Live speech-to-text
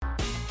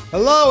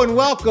Hello and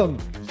welcome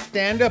to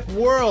Stand Up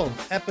World,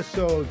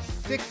 episode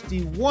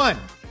 61.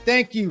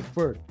 Thank you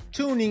for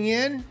tuning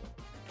in.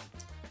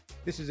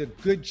 This is a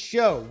good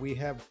show. We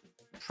have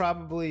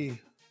probably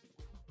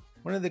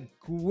one of the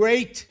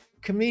great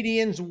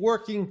comedians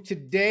working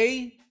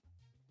today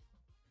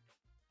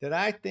that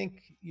I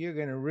think you're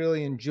going to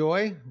really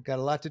enjoy. Got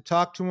a lot to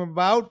talk to him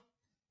about.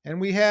 And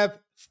we have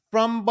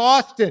from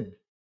Boston,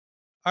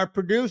 our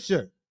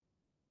producer,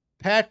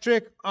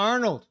 Patrick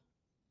Arnold,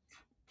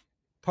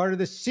 part of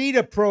the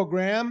CETA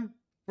program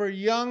for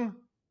young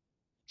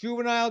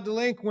juvenile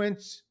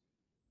delinquents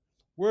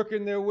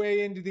working their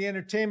way into the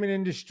entertainment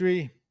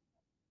industry.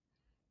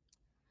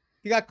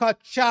 You got caught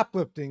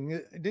shoplifting,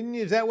 didn't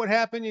you? Is that what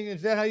happened?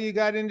 Is that how you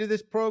got into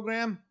this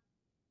program?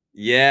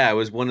 Yeah, it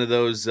was one of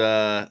those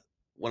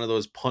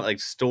like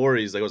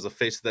stories. Like it was the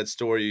face of that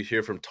story you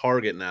hear from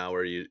Target now,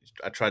 where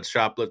I tried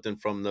shoplifting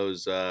from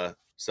those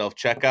self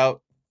checkout,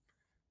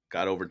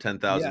 got over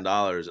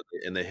 $10,000,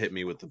 and they hit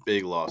me with the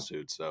big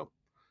lawsuit. So,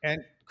 and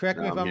correct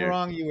me if I'm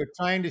wrong, you were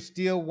trying to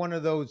steal one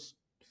of those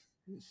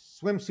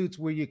swimsuits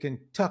where you can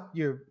tuck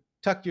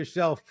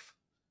yourself.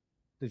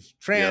 There's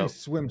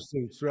trans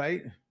swimsuits,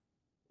 right?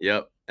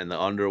 Yep, and the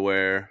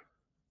underwear.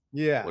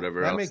 Yeah,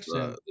 whatever that else. makes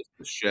sense.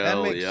 The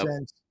shell. That makes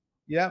sense.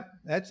 Yep,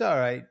 that's all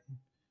right.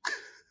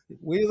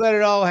 We let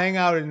it all hang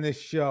out in this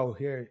show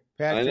here,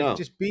 Patrick. I know.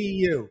 Just be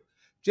you.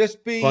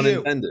 Just be Pun you.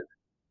 intended.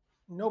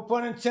 No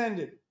pun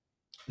intended.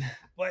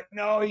 But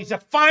no, he's a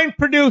fine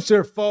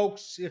producer,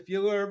 folks. If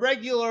you're a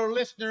regular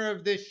listener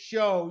of this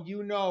show,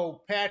 you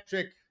know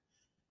Patrick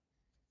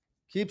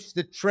keeps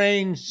the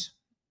trains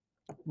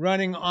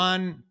running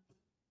on,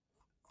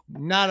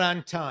 not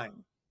on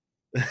time.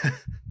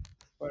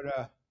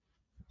 But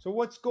so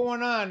what's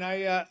going on?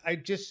 I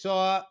just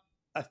saw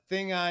a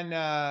thing on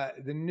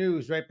the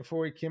news right before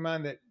we came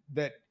on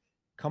that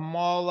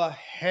Kamala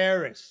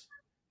Harris,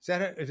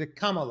 is it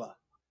Kamala?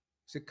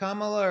 Is it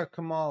Kamala or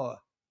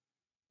Kamala?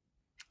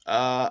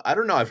 I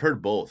don't know. I've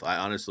heard both. I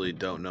honestly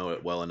don't know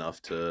it well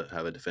enough to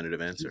have a definitive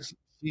answer.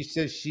 She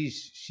says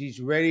she's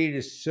ready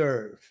to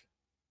serve.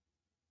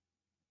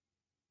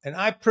 And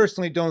I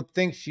personally don't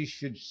think she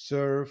should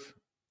serve.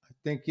 I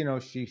think,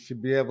 she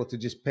should be able to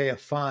just pay a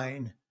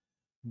fine,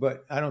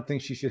 but I don't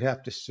think she should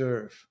have to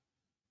serve.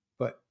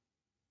 But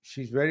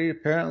she's ready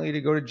apparently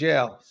to go to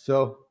jail.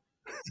 So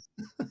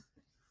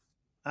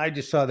I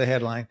just saw the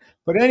headline.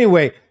 But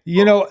anyway,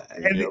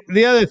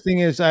 the other thing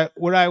is,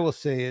 what I will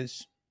say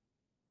is,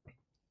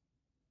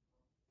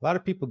 a lot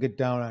of people get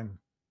down on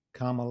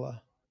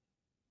Kamala.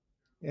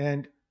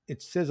 And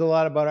it says a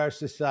lot about our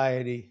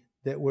society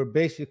that we're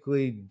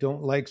basically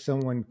don't like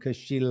someone because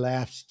she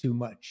laughs too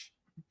much.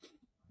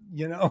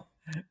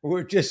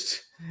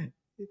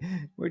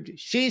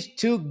 She's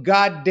too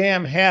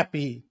goddamn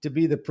happy to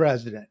be the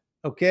president.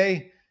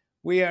 Okay.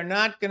 We are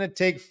not going to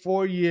take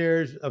 4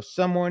 years of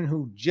someone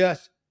who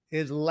just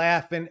is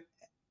laughing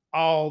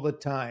all the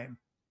time.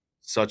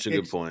 Such a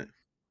good point.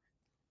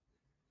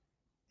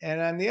 And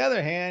on the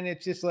other hand,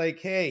 it's just like,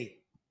 hey,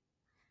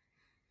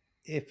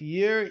 if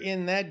you're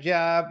in that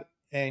job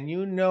and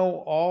you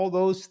know all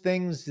those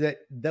things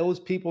that those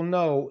people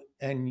know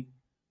and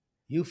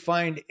you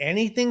find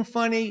anything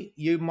funny,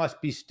 you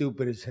must be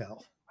stupid as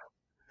hell.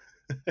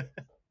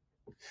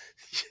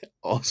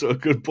 Also a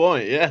good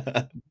point.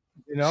 Yeah.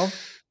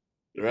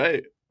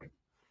 Right.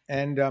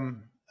 And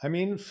I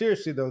mean,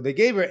 seriously though, they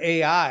gave her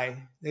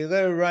AI. They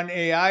let her run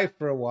AI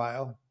for a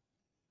while.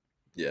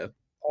 Yeah.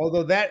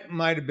 Although that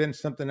might have been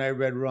something I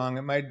read wrong.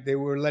 They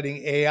were letting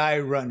AI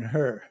run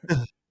her.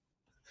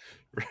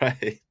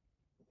 Right.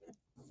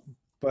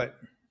 But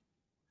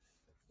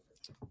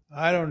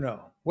I don't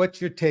know. What's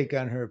your take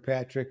on her,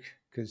 Patrick?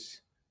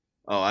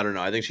 I don't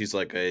know. I think she's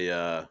like I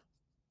don't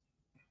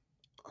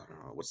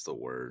know, what's the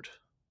word?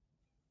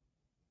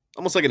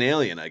 Almost like an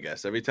alien, I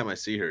guess. Every time I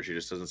see her, she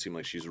just doesn't seem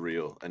like she's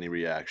real. Any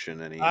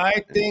reaction,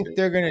 I think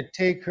they're going to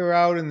take her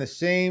out in the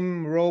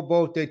same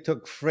rowboat they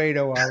took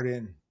Fredo out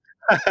in.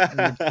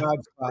 Right.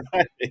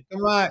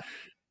 Come on.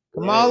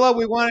 Kamala, right.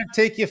 We want to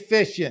take you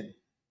fishing.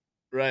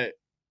 Right.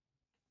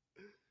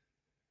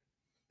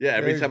 Yeah,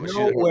 every time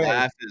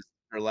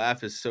her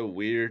laugh is so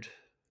weird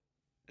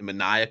and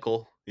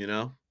maniacal,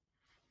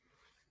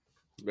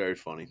 Very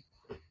funny.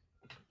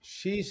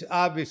 She's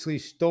obviously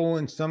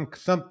stolen some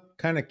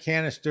kind of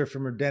canister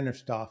from her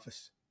dentist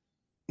office.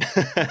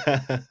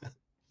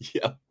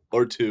 Yeah,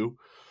 or two.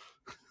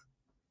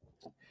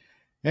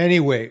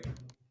 Anyway,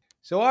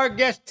 so our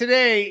guest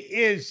today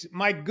is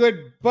my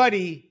good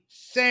buddy,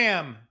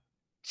 Sam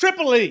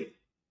Tripoli,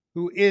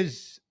 who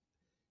is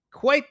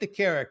quite the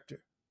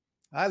character.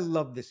 I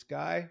love this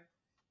guy.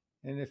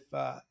 And if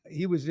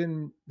he was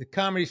in the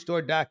Comedy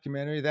Store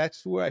documentary,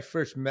 that's where I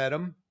first met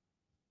him.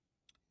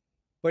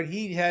 But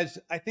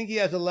I think he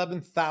has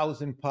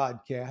 11,000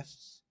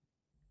 podcasts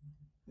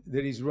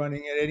that he's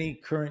running at any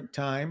current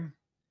time.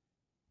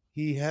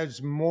 He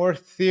has more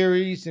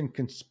theories and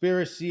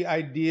conspiracy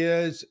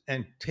ideas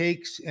and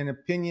takes and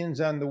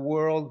opinions on the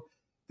world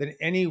than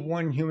any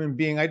one human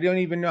being. I don't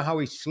even know how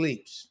he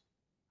sleeps.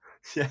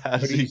 Yeah, how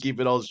but does he keep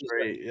it all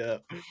straight? Yeah.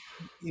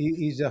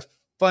 he's a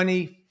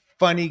funny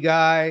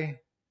guy,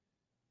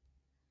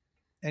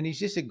 and he's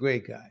just a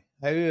great guy.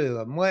 I really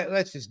love him.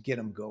 Let's just get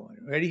him going.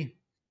 Ready?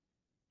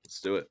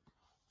 Let's do it.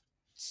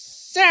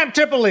 Sam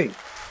Tripoli.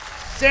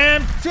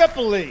 Sam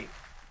Tripoli.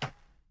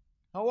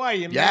 How are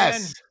you, man?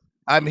 Yes,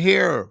 I'm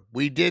here.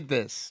 We did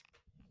this.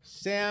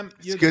 Sam,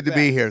 It's good to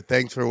be here.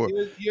 Thanks for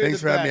You're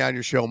having me on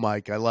your show,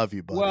 Mike. I love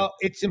you, buddy. Well,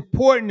 it's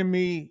important to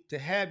me to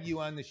have you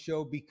on the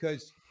show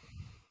because,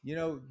 you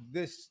know,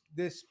 this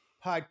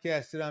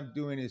podcast that I'm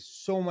doing is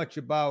so much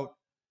about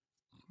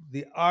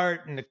the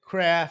art and the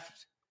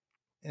craft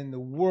and the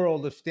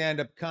world of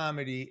stand-up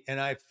comedy, and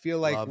I feel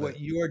like Love what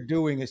it. you're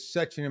doing is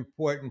such an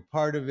important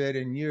part of it,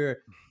 and you're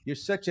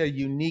such a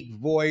unique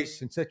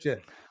voice and such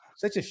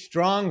a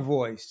strong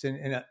voice,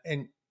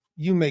 and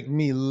you make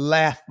me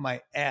laugh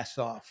my ass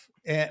off.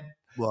 And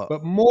Well,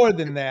 but more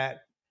than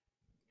that,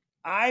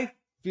 I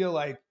feel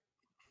like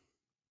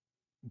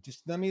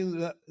just let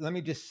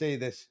me just say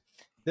this.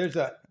 There's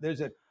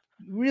a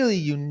really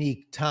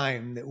unique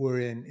time that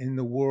we're in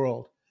the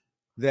world,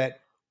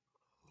 that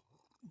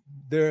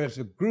there's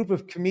a group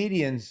of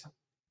comedians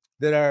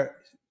that are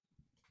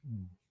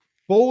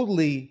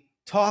boldly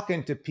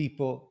talking to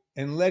people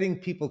and letting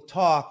people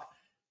talk,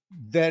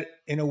 that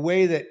in a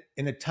way that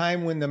in a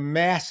time when the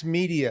mass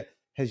media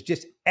has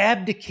just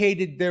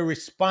abdicated their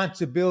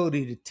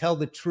responsibility to tell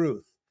the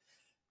truth.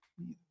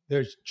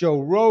 There's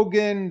Joe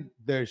Rogan.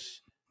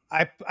 There's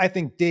I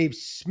think Dave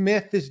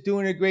Smith is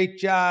doing a great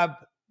job.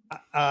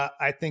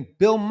 I think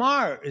Bill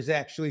Maher is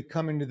actually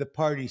coming to the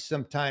party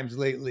sometimes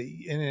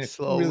lately, in a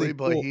slowly, really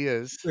but cool, he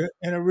is.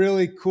 in a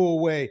really cool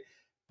way.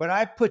 But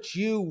I put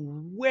you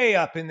way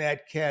up in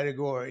that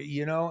category,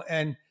 you know,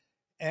 and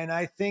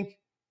I think,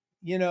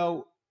 you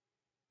know,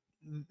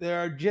 there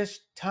are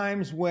just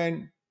times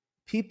when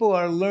people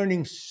are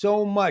learning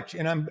so much,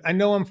 and I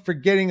know I'm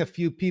forgetting a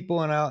few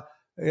people, and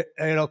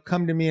it'll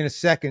come to me in a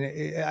second.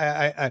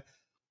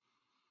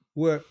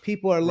 Where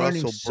people are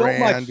learning Russell so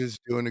much. Brand is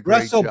doing a great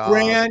Russell job.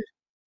 Brand,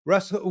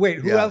 wait,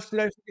 who Yeah. else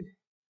did I forget?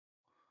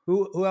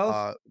 Who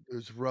else?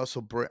 There's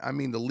Russell Brand. I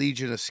mean, the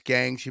Legion of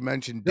Skanks. You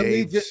mentioned The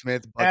Dave Legion,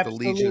 Smith, but the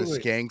Legion of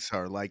absolutely. Skanks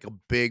are like a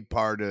big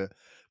part of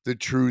the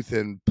truth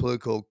and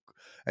political,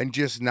 and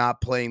just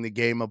not playing the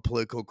game of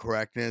political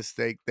correctness.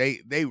 They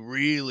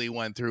really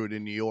went through it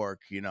in New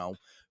York, you know.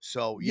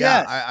 So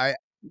yeah,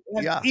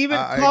 Yes.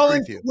 I agree Colin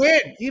with you.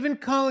 Quinn, even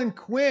Colin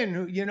Quinn,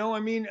 who, you know, I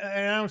mean,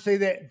 and I don't say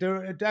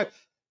that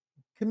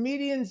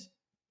comedians.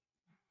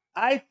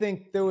 I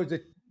think there was a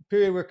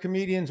period where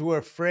comedians were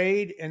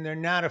afraid, and they're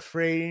not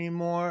afraid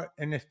anymore.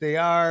 And if they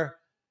are,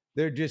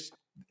 they're just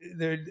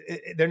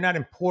they're not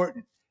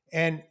important.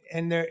 And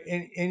they're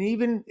and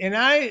even and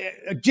I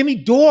Jimmy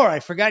Dore, I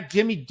forgot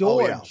Jimmy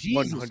Oh Dore. yeah,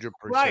 Jesus 100%.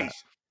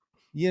 Christ,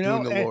 you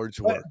know. Doing the Lord's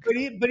But work.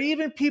 but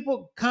even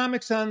people,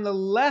 comics on the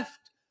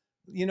left,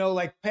 you know,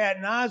 like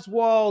Patton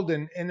Oswalt,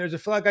 and there's a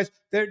fellow guys.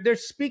 They're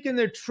speaking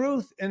their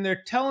truth, and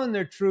they're telling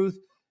their truth.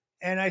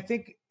 And I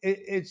think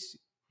it's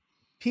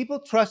people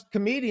trust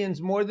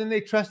comedians more than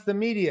they trust the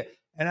media.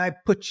 And I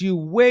put you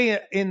way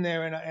in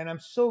there, and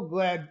I'm so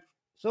glad,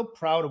 so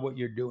proud of what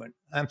you're doing.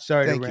 I'm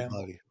sorry Thank to you,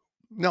 ramble. buddy.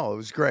 No, it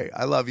was great.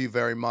 I love you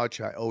very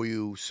much. I owe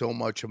you so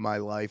much of my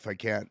life. I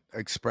can't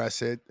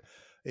express it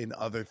in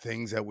other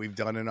things that we've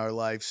done in our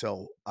life.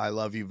 So I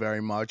love you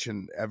very much,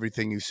 and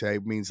everything you say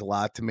means a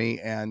lot to me.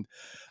 And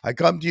I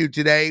come to you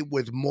today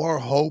with more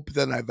hope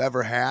than I've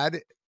ever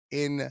had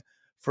in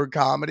for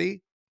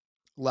comedy.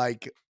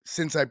 Like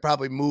since I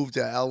probably moved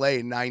to LA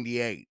in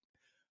 98.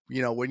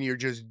 You know, when you're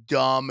just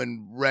dumb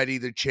and ready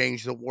to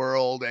change the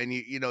world, and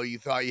you know, you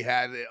thought you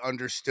had it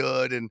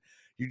understood, and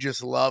you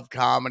just love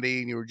comedy,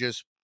 and you were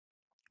just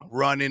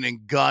running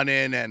and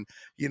gunning, and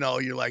you know,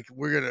 you're like,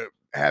 we're gonna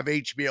have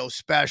HBO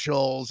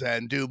specials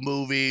and do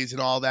movies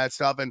and all that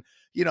stuff. And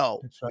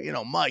That's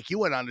right. Mike, you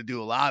went on to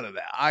do a lot of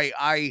that.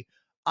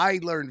 I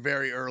learned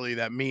very early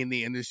that me and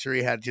the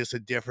industry had just a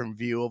different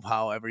view of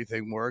how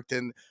everything worked.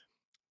 And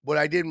what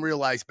I didn't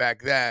realize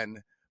back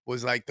then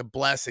was like the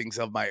blessings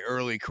of my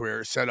early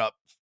career set up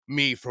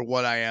me for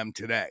what I am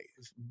today.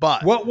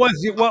 But What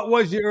was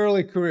your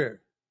early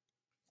career?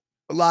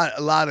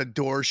 a lot of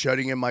doors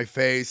shutting in my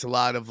face, a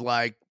lot of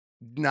like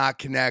not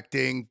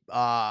connecting,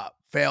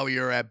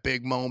 failure at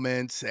big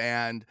moments,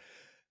 and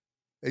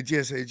it's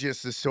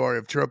just the story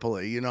of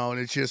Tripoli, you know, and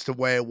it's just the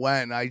way it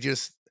went. I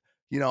just,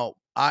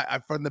 I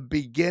from the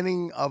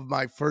beginning of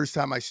my first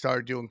time I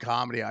started doing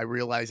comedy, I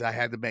realized I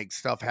had to make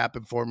stuff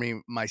happen for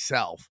me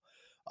myself.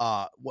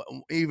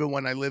 Even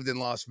when I lived in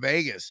Las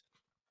Vegas,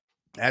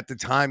 at the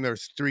time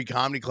there's 3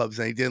 comedy clubs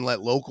and they didn't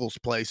let locals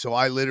play, so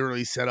I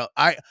literally set up.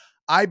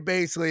 I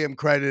basically am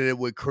credited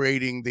with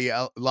creating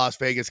the Las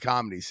Vegas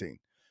comedy scene.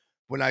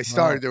 When I Wow.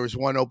 started, there was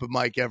one open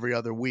mic every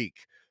other week.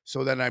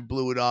 So then I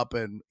blew it up,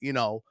 and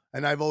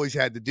and I've always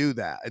had to do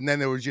that. And then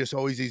there was just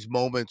always these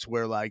moments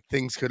where like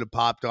things could have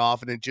popped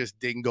off and it just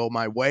didn't go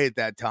my way at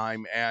that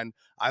time. And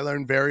I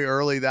learned very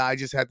early that I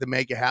just had to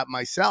make it happen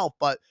myself.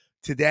 But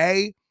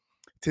today,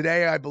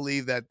 today I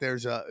believe that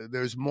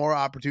there's more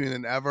opportunity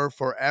than ever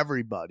for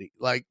everybody.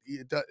 Like,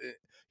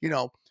 you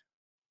know,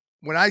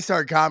 when I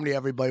started comedy,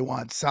 everybody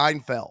wanted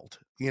Seinfeld.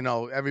 You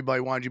know,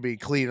 everybody wanted you to be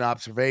clean and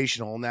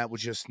observational, and that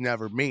was just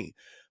never me.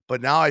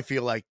 But now I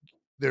feel like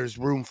there's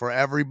room for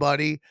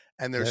everybody,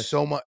 and there's Yes.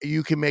 so much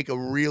you can make a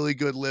really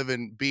good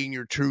living being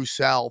your true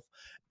self.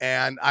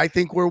 And I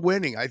think we're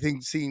winning. I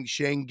think seeing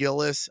Shane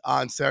Gillis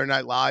on Saturday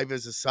Night Live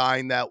is a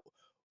sign that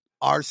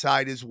our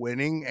side is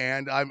winning,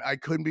 and I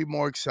couldn't be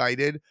more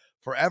excited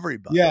for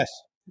everybody. Yes,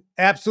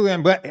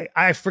 absolutely. But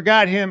I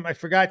forgot him. I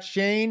forgot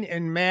Shane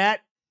and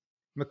Matt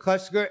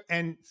McClusker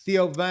and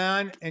Theo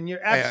Von, and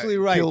you're absolutely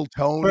right. Kill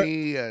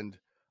Tony and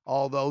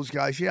all those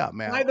guys. Yeah,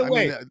 man. By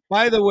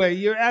the way,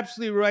 you're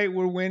absolutely right.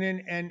 We're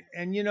winning,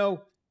 and you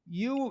know,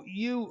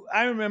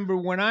 I remember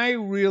when I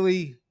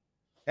really,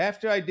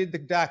 after I did the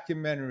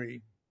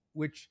documentary,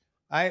 which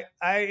I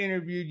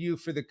interviewed you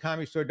for the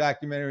Comedy Store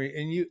documentary,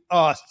 and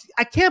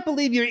I can't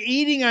believe you're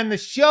eating on the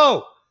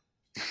show.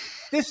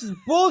 This is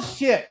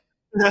bullshit.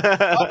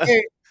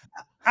 Okay,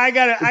 I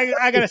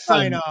gotta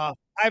sign off.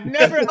 You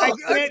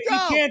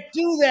can't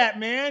do that,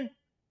 man.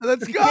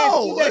 Let's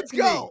go. Let's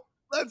go.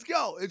 Let's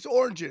go. It's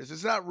oranges.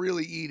 It's not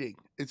really eating.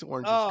 It's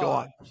oranges. Go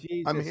on.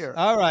 Jesus. I'm here.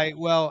 All right.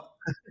 Well,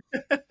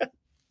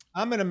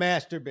 I'm gonna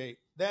masturbate.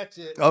 That's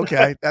it.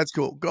 Okay, that's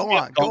cool. Go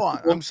on. Go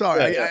on. I'm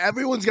sorry.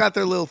 Everyone's got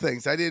their little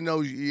things. I didn't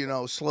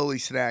know, slowly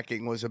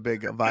snacking was a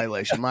big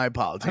violation. My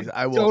apologies.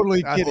 I will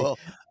totally kidding.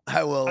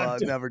 I will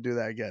never do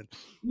that again.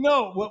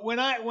 No, when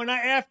I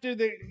after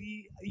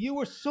you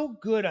were so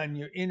good on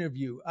your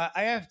interview.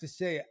 I have to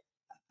say,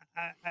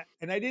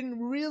 and I didn't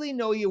really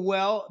know you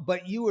well,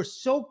 but you were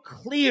so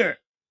clear,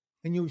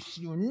 and you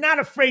were not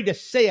afraid to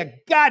say a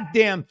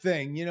goddamn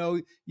thing. You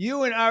know,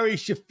 you and Ari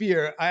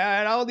Shaffir. I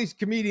had all these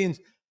comedians,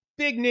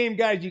 big name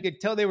guys. You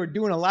could tell they were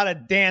doing a lot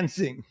of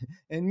dancing,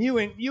 and you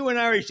and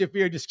Ari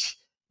Shaffir just.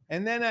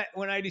 And then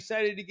when I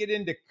decided to get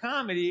into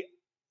comedy,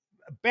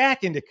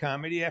 back into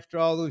comedy after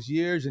all those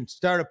years, and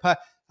start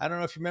I don't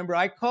know if you remember,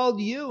 I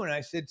called you and I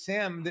said,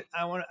 Sam, that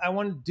I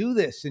want to do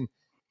this. And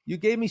you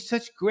gave me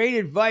such great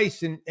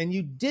advice. And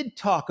you did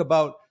talk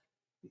about,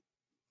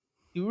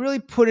 you really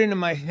put into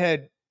my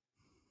head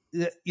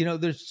that,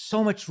 there's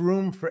so much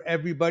room for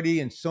everybody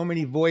and so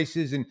many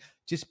voices, and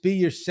just be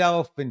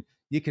yourself, and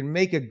you can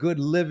make a good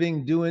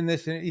living doing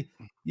this. And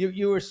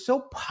you were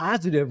so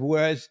positive,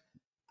 whereas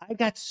I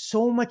got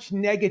so much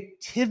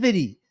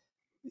negativity.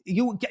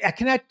 I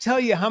cannot tell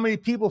you how many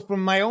people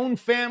from my own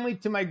family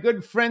to my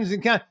good friends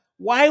and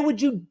why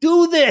would you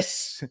do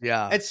this?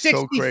 Yeah, at 65,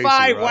 so crazy,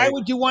 right? Why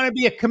would you want to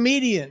be a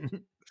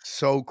comedian?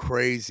 So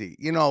crazy.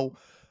 It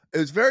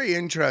was very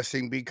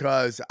interesting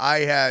because I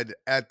had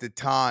at the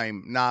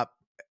time not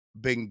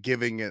been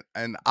giving it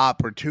an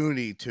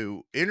opportunity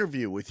to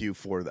interview with you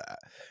for that.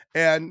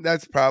 And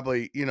that's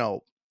probably,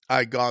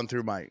 I'd gone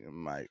through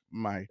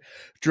my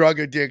drug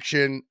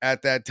addiction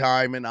at that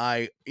time, and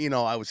I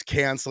was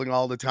canceling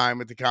all the time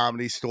at the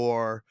Comedy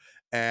Store,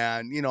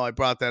 and I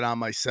brought that on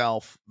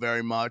myself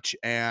very much.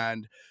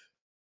 And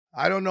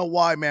I don't know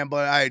why, man,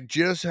 but I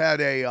just had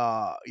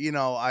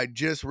I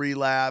just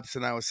relapsed,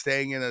 and I was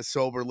staying in a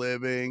sober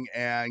living,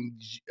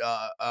 and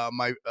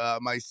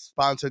my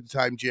sponsor at the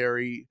time,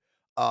 Jerry,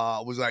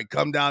 was like,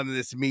 come down to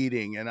this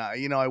meeting. And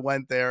I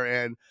went there,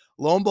 and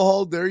lo and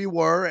behold, there you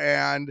were.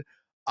 And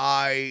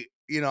I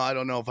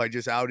don't know if I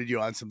just outed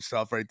you on some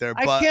stuff right there,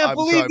 but I can't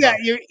believe that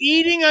you're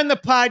eating on the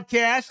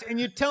podcast and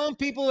you're telling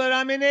people that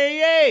I'm in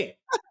AA.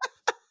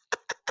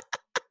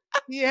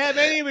 Do you have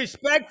any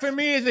respect for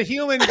me as a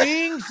human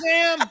being,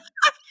 Sam?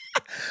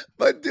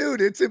 But dude,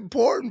 it's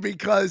important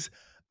because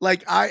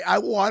like I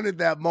wanted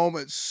that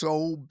moment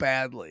so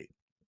badly.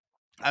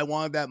 I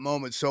wanted that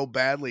moment so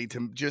badly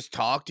to just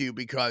talk to you,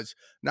 because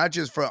not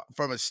just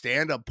from a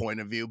stand-up point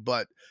of view,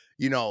 but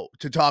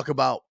to talk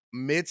about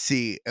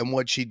Mitzi and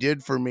what she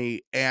did for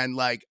me. And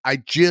like, I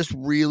just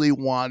really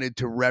wanted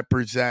to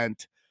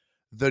represent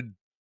the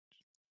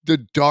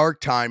dark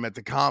time at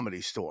the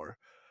Comedy Store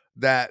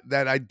that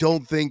I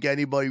don't think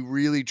anybody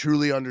really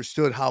truly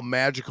understood how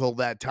magical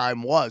that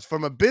time was.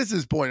 From a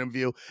business point of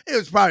view, it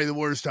was probably the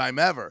worst time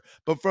ever.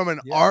 But from an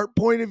art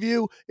point of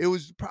view, it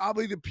was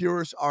probably the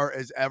purest art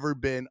has ever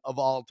been of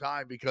all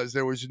time, because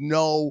there was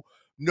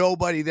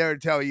nobody there to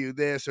tell you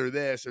this or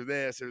this or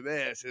this or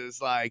this.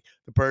 It's like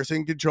the person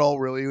in control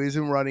really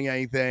isn't running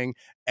anything,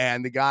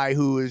 and the guy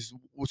who was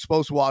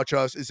supposed to watch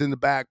us is in the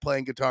back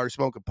playing guitar,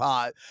 smoking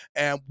pot,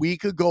 and we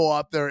could go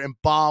up there and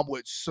bomb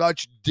with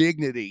such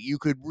dignity. You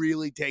could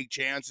really take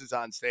chances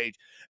on stage.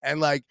 And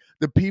like,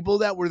 the people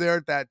that were there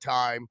at that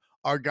time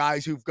are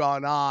guys who've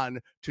gone on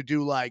to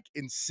do like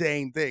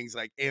insane things,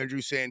 like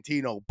Andrew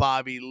Santino,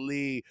 Bobby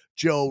Lee,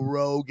 Joe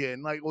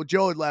Rogan. Like, well,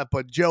 Joe had left,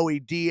 but Joey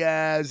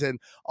Diaz and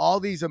all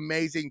these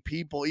amazing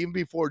people. Even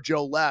before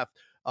Joe left,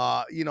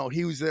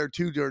 he was there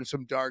too during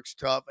some dark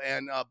stuff.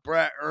 And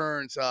Brett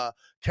Ernst,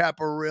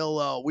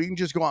 Caparillo. We can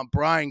just go on,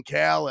 Brian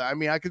Callen. I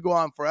mean, I could go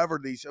on forever.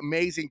 These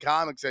amazing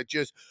comics that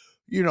just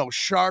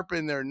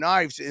sharpen their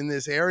knives in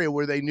this area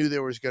where they knew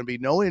there was going to be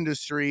no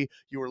industry.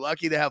 You were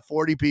lucky to have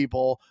 40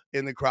 people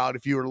in the crowd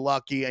if you were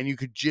lucky, and you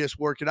could just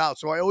work it out.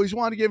 So I always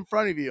wanted to get in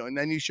front of you. And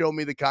then you showed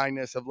me the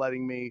kindness of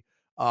letting me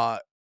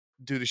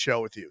do the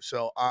show with you.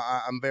 So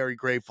I'm very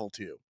grateful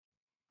to you.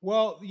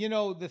 Well,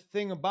 the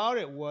thing about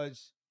it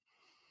was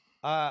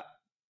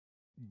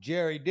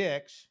Jerry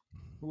Dix,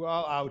 who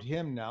I'll out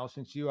him now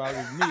since you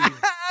outed me.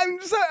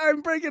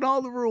 I'm breaking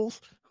all the rules.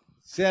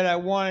 Said I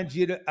want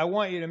you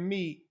to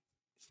meet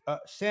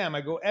Sam.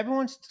 I go,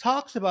 everyone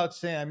talks about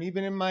Sam,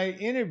 even in my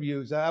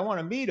interviews. I want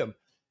to meet him,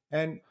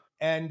 and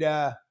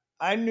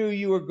I knew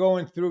you were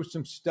going through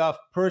some stuff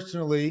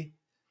personally.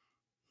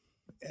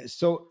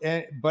 So,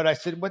 but I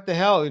said, what the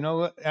hell,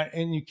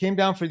 and you came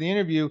down for the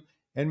interview,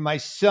 and my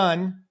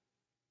son,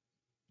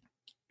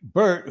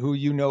 Bert, who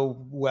you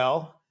know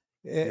well,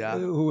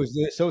 who was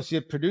the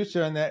associate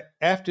producer on that,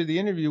 after the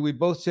interview, we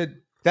both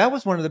said, that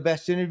was one of the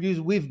best interviews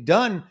we've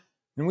done.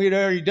 And we had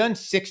already done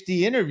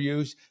 60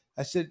 interviews.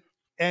 I said,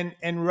 and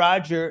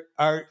Roger,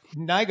 our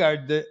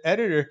Nygaard, the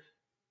editor,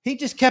 he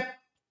just kept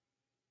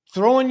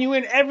throwing you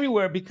in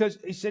everywhere because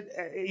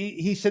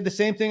he said the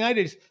same thing I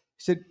did. He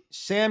said,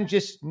 Sam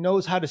just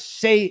knows how to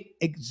say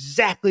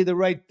exactly the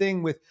right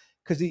thing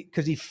because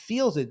he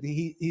feels it.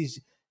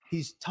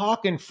 He's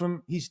telling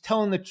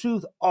the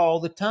truth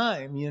all the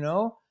time,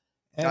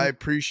 And I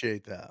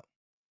appreciate that.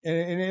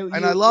 And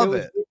I love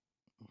it.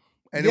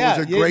 And it was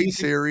a great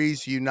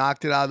series. You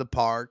knocked it out of the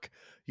park.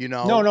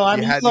 No, I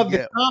mean, you love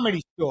the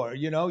Comedy Store.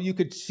 You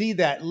could see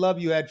that love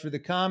you had for the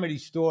Comedy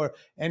Store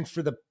and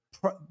for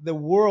the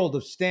world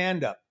of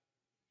stand-up.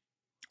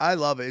 I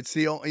love it. It's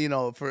the only,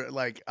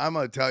 I'm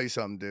gonna tell you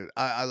something, dude.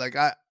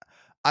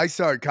 I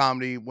started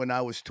comedy when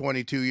I was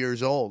 22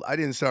 years old. I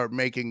didn't start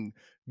making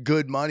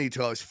good money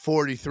till I was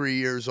 43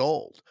 years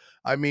old.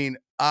 I mean,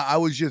 I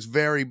was just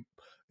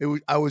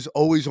I was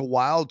always a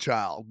wild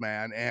child,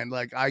 man. And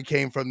I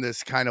came from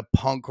this kind of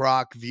punk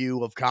rock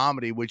view of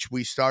comedy, which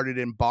we started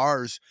in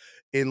bars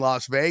in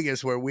Las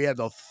Vegas where we had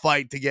to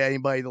fight to get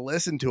anybody to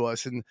listen to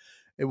us. And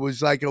it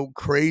was like a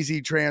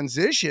crazy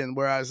transition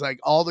where I was like,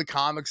 all the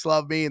comics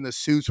loved me and the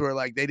suits were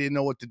like, they didn't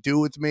know what to do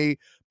with me,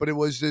 but it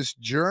was this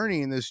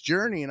journey. And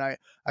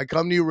I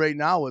come to you right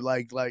now with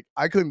like,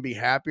 I couldn't be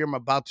happier. I'm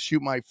about to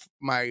shoot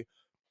my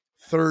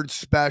third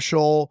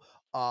special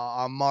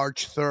on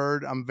March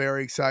 3rd. I'm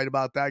very excited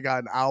about that. I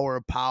got an hour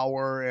of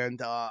power and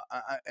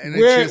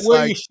where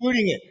are you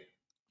shooting it?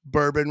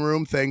 Bourbon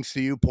Room. Thanks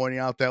to you pointing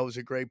out that was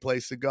a great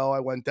place to go. I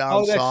went down.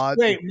 Oh, that's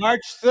great.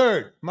 March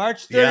 3rd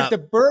at the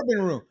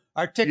Bourbon Room.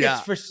 Are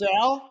tickets for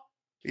sale?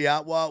 Yeah,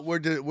 well, we're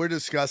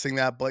discussing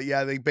that, but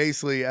yeah, they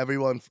basically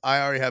everyone.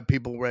 I already have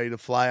people ready to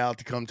fly out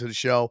to come to the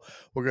show.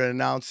 We're gonna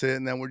announce it,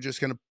 and then we're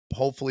just gonna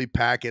hopefully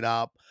pack it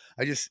up.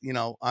 I just,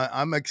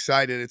 I'm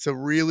excited. It's a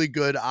really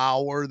good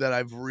hour that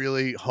I've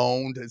really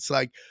honed. It's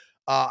like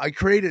I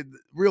created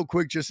real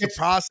quick just the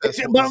process.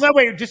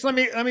 Wait, just let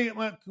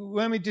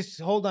me just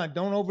hold on.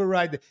 Don't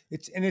override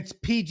it's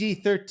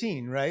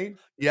PG-13, right?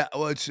 Yeah,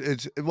 well,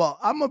 well,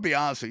 I'm gonna be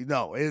honest with you.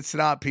 No, it's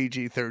not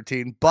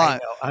PG-13,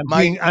 but I'm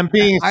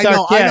being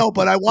sarcastic. I know,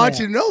 but I want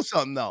you to know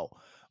something though.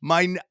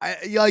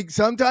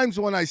 Sometimes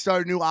when I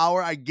start a new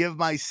hour, I give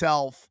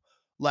myself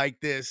I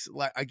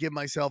give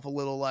myself a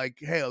little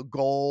hey, a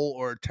goal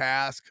or a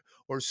task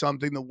or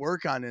something to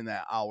work on in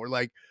that hour.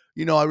 I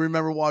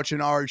remember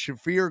watching Ari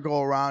Shaffir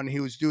go around. And he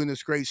was doing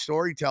this great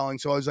storytelling.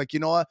 So I was like, you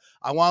know what?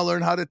 I want to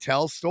learn how to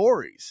tell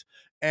stories.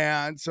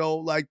 And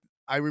so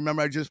I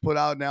remember I just put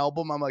out an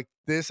album. I'm like,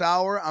 this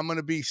hour, I'm going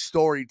to be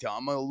storytelling.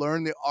 I'm going to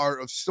learn the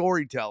art of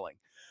storytelling.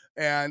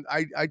 And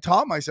I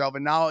taught myself.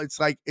 And now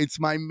it's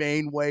my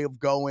main way of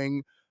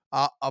going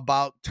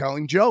about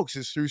telling jokes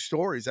is through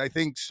stories. I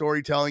think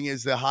storytelling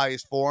is the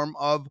highest form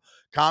of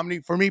comedy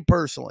for me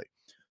personally.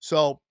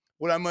 So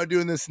what I'm going to do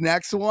in this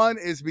next one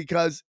is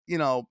because,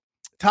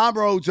 Tom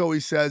Rhodes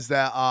always says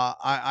that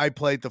I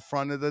play at the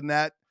front of the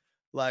net.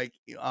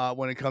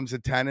 When it comes to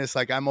tennis,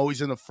 I'm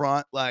always in the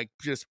front,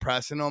 just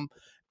pressing them.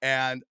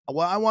 And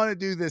what I want to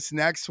do this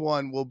next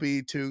one will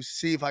be to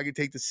see if I can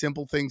take the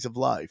simple things of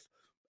life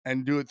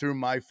and do it through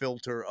my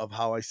filter of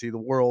how I see the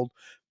world.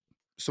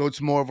 So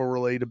it's more of a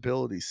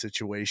relatability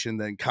situation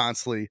than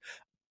constantly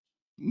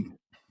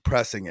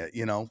pressing it,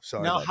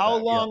 Sorry. Now, how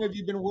long have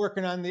you been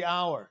working on the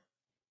hour?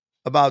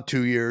 About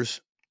 2 years.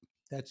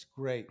 That's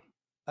great.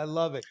 I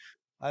love it.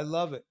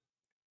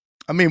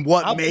 I mean,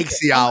 what makes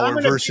the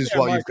hour versus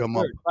what you come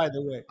up with? By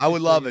the way, I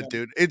would love it,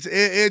 dude.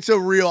 It's a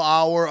real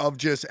hour of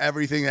just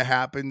everything that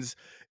happens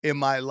in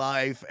my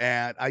life,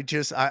 and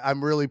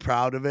I'm really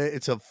proud of it.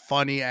 It's a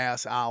funny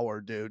ass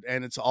hour, dude,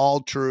 and it's all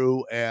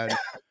true, and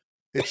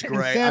it's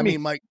great. Sammy,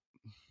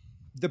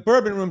 the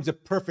Bourbon Room's a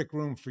perfect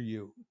room for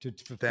you to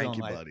Thank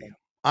you, buddy.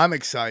 I'm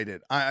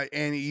excited.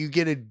 And you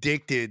get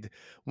addicted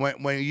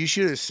when you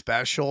shoot a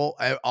special,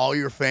 all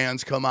your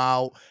fans come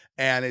out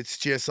and it's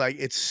just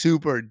it's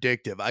super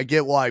addictive. I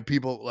get why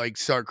people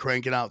start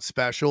cranking out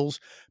specials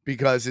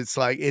because it's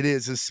it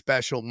is a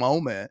special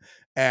moment.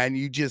 and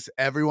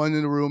everyone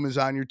in the room is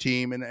on your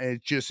team, and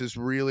it's just this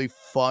really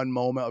fun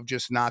moment of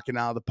just knocking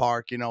out of the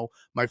park.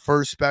 My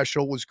first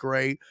special was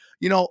great.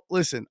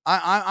 Listen,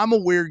 I'm a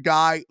weird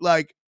guy.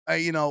 Like,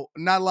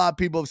 not a lot of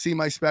people have seen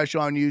my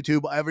special on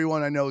YouTube.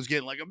 Everyone I know is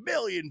getting like 1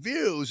 million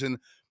views, and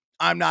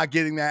I'm not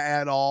getting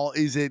that at all.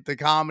 Is it the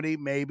comedy?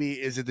 Maybe.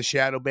 Is it the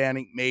shadow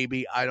banning?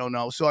 Maybe. I don't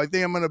know. So I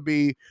think I'm going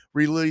to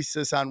release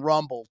this on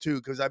Rumble too,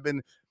 because I've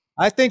been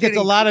I think it's a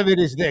getting. lot of it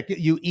is that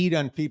you eat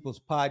on people's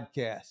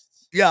podcasts.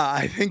 Yeah,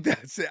 I think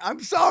that's it. I'm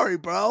sorry,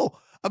 bro.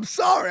 I'm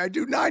sorry. I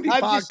do 90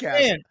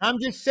 podcasts. I'm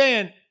just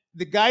saying,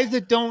 the guys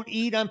that don't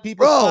eat on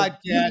people's Bro,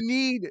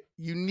 podcasts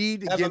you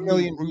need to have give 1 me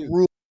million views.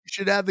 rules. You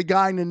should have the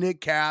guy in the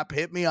knit cap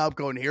hit me up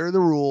going, here are the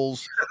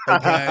rules.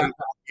 Okay.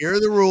 Here are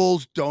the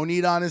rules. Don't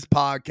eat on his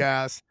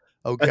podcast.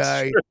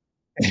 Okay.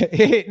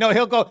 No,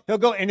 he'll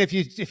go. And if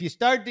you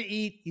start to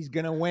eat, he's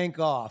gonna wank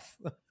off.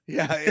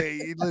 Yeah.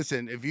 Hey,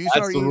 listen, if you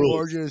start eating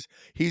oranges,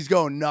 he's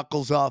going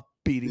knuckles up,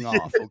 beating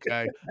off.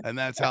 Okay. And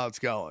that's how it's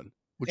going.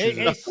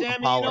 Hey,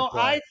 Sammy,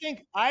 I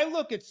think I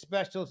look at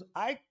specials.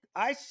 I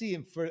see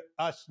them for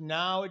us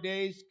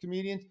nowadays,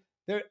 comedians.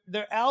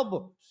 They're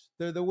albums.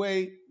 They're the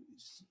way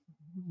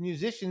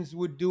musicians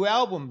would do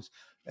albums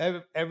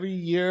every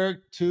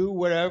year, two,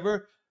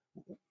 whatever.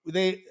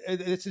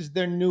 This is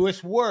their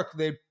newest work.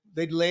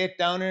 They'd lay it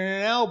down in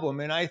an album,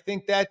 and I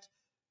think that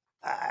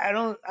I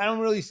don't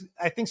really.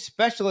 I think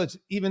special is,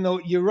 even though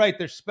you're right,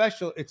 they're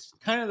special. It's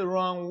kind of the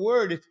wrong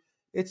word.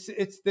 It's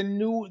the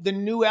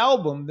new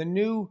album, the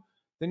new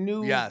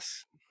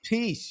yes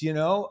piece,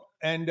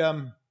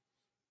 and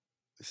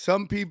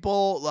some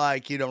people,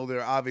 like,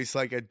 they're obvious,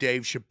 like a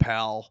Dave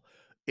Chappelle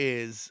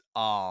is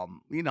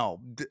Netflix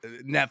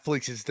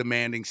is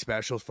demanding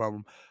specials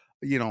from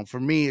for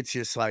me it's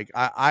just like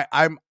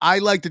I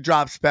like to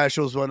drop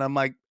specials when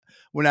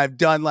I've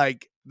done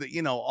like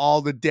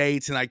all the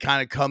dates, and I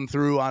kind of come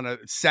through on a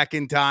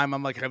second time.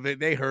 I'm like, have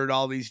they heard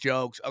all these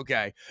jokes?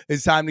 Okay,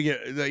 it's time to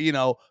get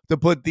to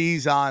put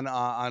these on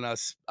a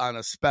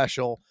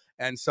special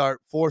and start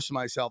forcing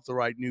myself to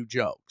write new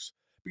jokes,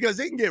 because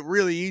it can get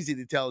really easy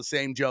to tell the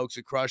same jokes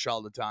and crush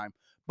all the time.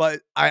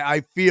 But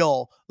I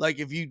feel like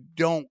if you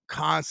don't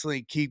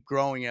constantly keep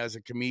growing as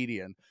a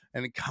comedian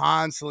and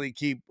constantly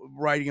keep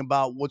writing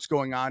about what's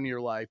going on in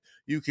your life,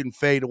 you can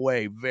fade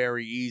away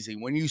very easy.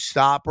 When you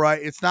stop,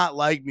 right, it's not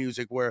like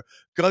music where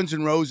Guns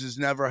N' Roses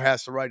never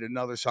has to write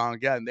another song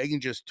again. They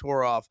can just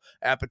tour off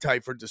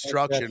Appetite for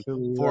Destruction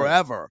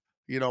forever.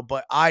 Right.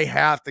 But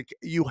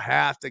you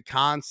have to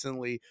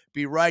constantly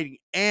be writing.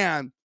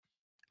 And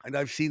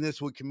I've seen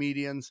this with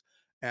comedians,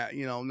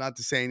 not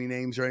to say any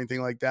names or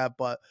anything like that,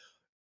 but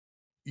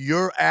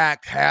your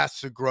act has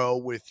to grow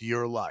with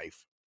your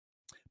life,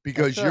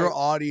 because your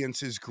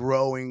audience is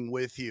growing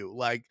with you.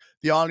 Like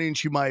the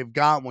audience you might have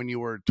got when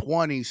you were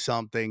 20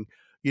 something,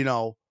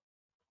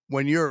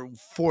 when you're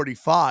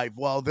 45,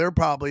 well, they're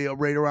probably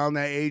right around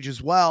that age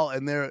as well.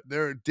 And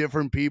they're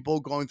different people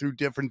going through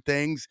different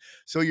things.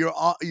 So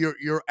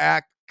your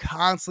act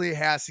constantly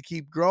has to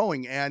keep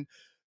growing, and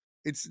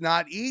it's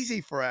not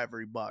easy for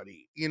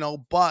everybody,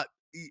 but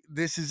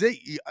this is it.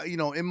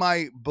 In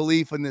my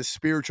belief in this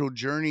spiritual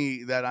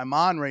journey that I'm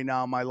on right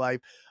now in my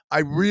life, I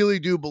really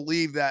do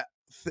believe that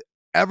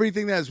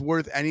everything that is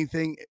worth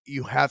anything,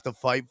 you have to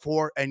fight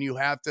for, and you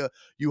have to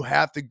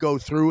go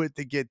through it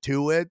to get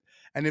to it.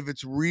 And if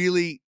it's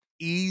really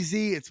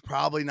easy, it's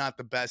probably not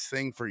the best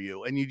thing for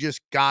you, and you just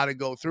got to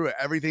go through it.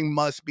 Everything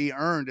must be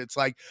earned. It's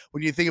like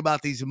when you think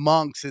about these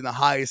monks in the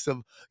highest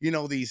of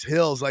these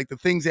hills, like the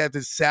things they have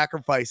to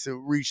sacrifice to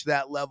reach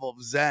that level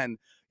of zen.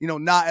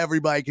 Not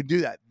everybody can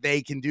do that.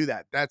 They can do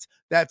that.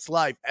 That's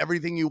life.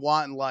 Everything you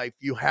want in life,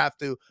 you have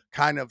to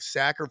kind of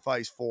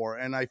sacrifice for.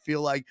 And I feel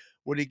like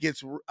when it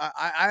gets,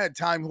 I had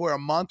times where a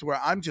month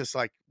where I'm just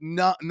like,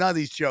 none of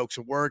these jokes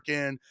are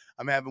working.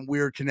 I'm having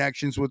weird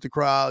connections with the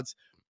crowds.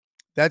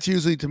 That's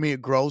usually, to me, a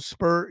growth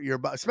spurt.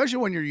 Especially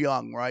when you're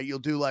young, right? You'll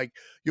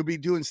be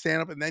doing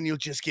stand up, and then you'll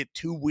just get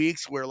 2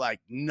 weeks where like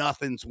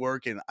nothing's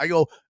working. I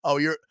go, oh,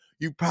 you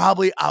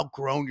probably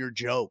outgrown your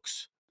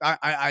jokes.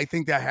 I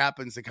think that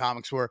happens to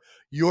comics where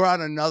you're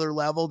on another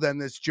level than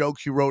this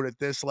jokes you wrote at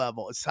this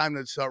level. It's time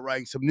to start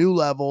writing some new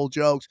level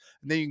jokes,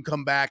 and then you can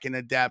come back and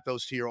adapt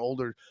those to your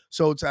older.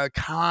 So it's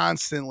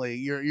constantly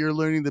you're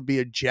learning to be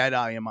a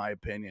Jedi, in my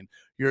opinion.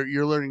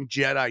 You're learning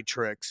Jedi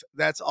tricks.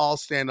 That's all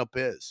stand up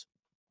is.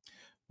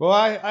 Well,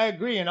 I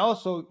agree. And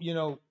also,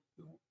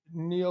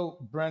 Neil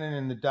Brennan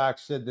in the doc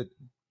said that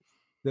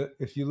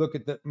if you look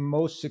at the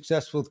most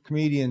successful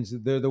comedians,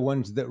 they're the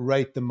ones that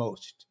write the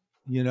most,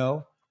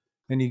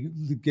 and he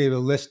gave a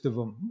list of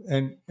them.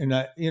 And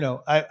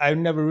I've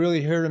never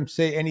really heard him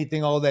say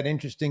anything all that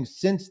interesting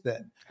since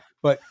then.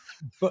 But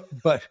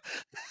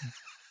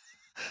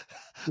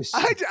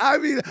I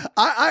mean,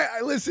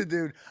 I listen,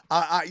 dude.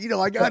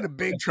 I got in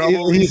big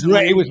trouble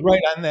recently. He was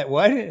right on that.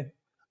 What?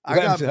 I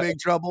got in big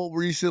trouble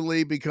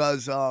recently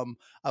because I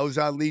was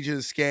on Legion of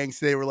Skanks.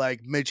 They were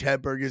like, Mitch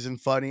Hedberg isn't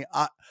funny.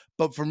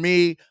 But for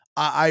me,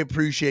 I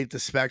appreciate the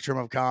spectrum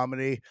of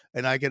comedy,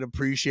 and I can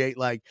appreciate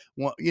like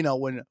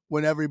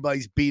when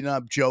everybody's beating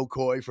up Joe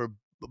Coy for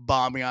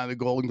bombing on the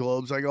Golden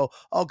Globes. I go,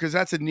 oh, because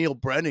that's a Neil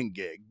Brennan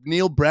gig.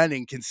 Neil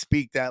Brennan can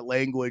speak that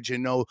language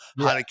and know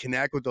how to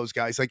connect with those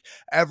guys. Like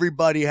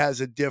everybody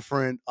has a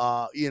different,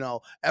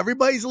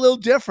 everybody's a little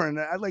different.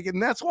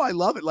 And that's why I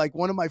love it. Like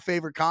one of my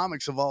favorite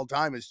comics of all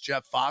time is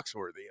Jeff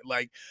Foxworthy.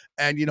 My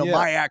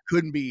act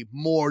couldn't be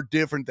more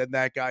different than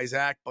that guy's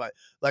act, but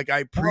like I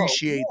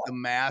appreciate the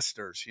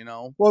masters,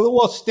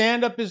 Well,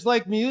 stand up is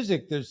like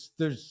music.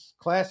 There's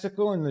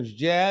classical and there's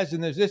jazz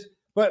and there's this.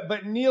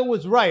 But Neil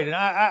was right, and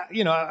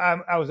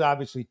I was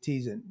obviously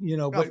teasing,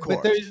 but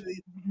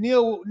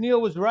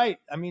Neil was right.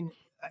 I mean,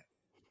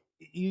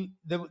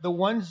 the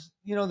ones,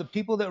 the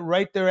people that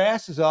write their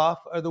asses off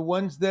are the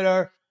ones that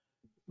are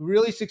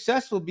really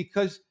successful,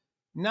 because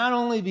not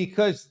only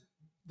because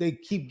they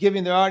keep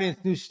giving their audience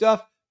new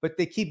stuff, but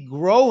they keep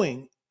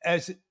growing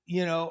as,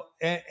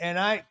 and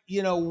I,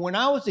 when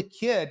I was a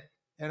kid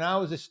and I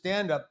was a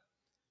stand-up,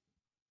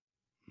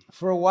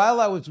 for a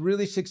while I was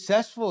really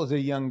successful as a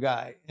young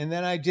guy. And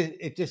then I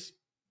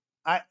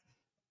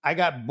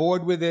got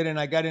bored with it and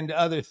I got into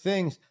other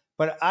things,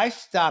 but I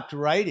stopped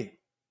writing.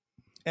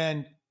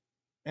 And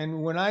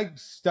when I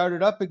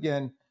started up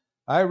again,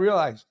 I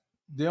realized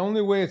the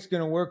only way it's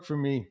going to work for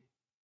me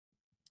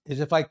is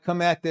if I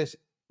come at this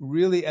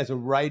really as a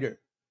writer.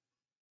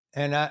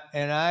 And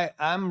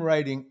I'm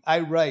writing, I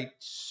write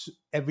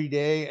every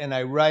day, and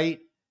I write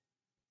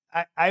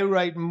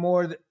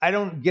more. I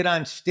don't get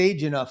on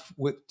stage enough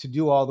to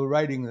do all the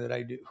writing that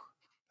I do.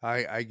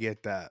 I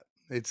get that.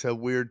 It's a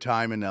weird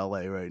time in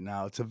LA right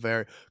now.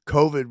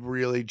 COVID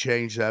really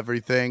changed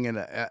everything,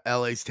 and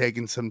LA's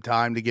taken some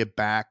time to get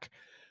back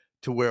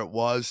to where it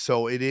was.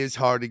 So it is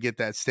hard to get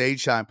that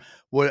stage time.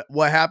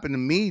 What happened to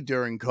me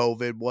during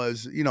COVID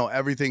was,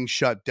 everything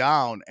shut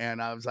down,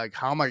 and I was like,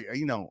 how am I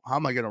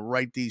going to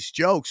write these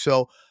jokes?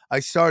 So I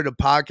started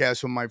a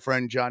podcast with my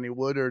friend Johnny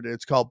Woodard.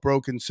 It's called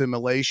Broken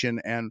Simulation.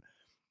 And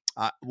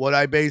what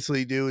I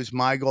basically do is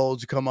my goal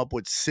is to come up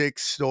with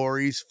 6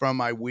 stories from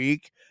my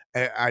week.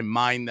 And I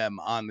mine them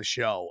on the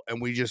show,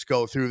 and we just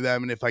go through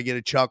them. And if I get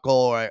a chuckle,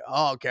 or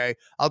okay,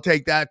 I'll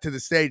take that to the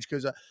stage,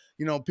 because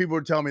people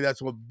were telling me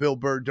that's what Bill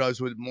Burr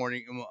does with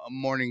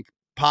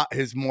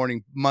his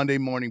Monday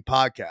morning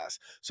podcast.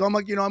 So I'm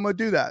like, I'm gonna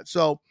do that.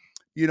 So,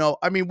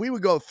 we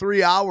would go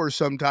 3 hours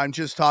sometimes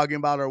just talking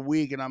about our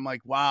week, and I'm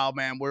like, wow,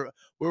 man, we're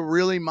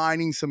really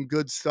mining some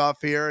good stuff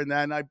here. And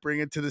then I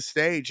bring it to the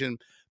stage, and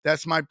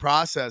that's my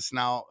process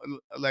now.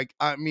 Like,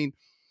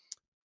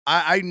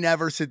 I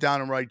never sit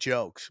down and write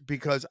jokes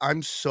because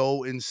I'm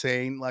so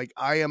insane. Like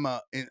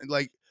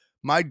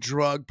my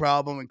drug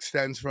problem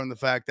extends from the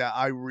fact that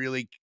I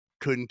really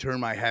couldn't turn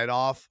my head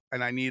off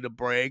and I need a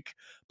break.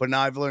 But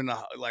now I've learned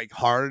to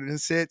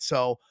harness it.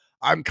 So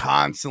I'm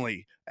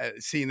constantly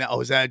seeing that.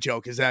 Oh, is that a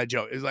joke? Is that a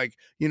joke? It's like,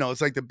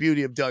 it's like the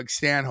beauty of Doug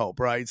Stanhope,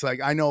 right? It's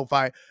like, I know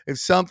if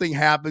something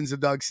happens to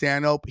Doug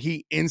Stanhope,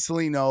 he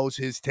instantly knows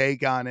his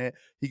take on it.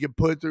 He can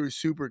put it through his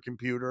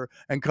supercomputer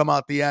and come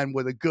out the end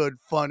with a good,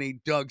 funny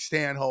Doug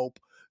Stanhope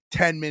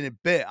 10-minute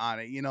bit on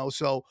it,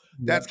 So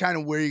that's kind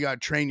of where you got to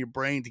train your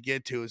brain to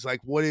get to, is like,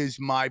 what is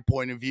my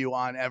point of view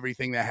on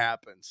everything that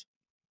happens?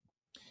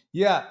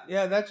 Yeah,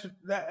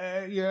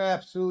 you're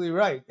absolutely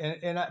right.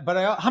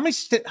 How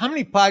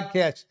many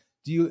podcasts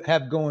do you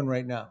have going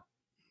right now?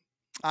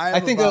 I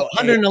think about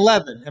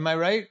 111. 8. Am I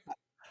right?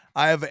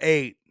 I have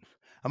 8.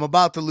 I'm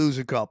about to lose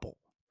a couple.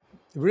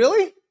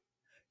 Really?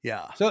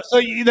 Yeah. So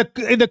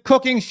the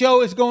cooking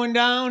show is going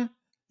down.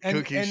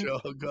 Cooking show,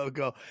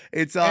 go.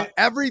 It's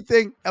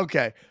everything.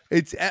 Okay.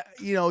 It's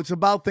it's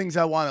about things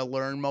I want to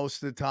learn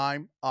most of the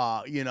time.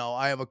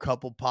 I have a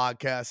couple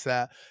podcasts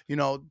that,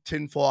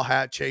 Tinfoil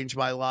Hat changed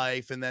my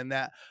life. And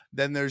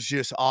then there's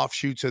just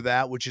offshoots of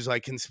that, which is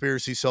like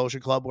Conspiracy Social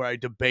Club, where I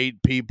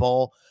debate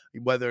people,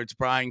 whether it's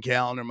Brian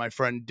Callen or my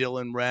friend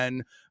Dylan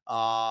Wren.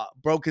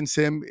 Broken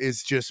Sim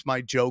is just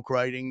my joke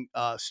writing,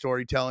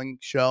 storytelling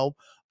show.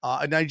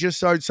 And I just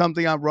started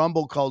something on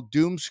Rumble called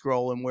Doom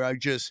Scrolling, where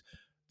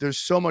there's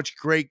so much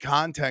great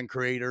content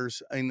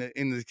creators in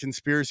the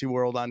conspiracy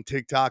world on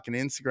TikTok and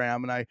Instagram.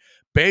 And I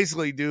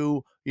basically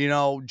do,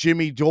 what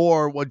Jimmy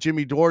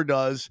Dore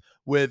does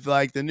with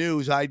like the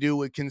news, I do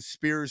with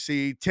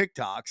conspiracy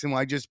TikToks, and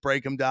I just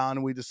break them down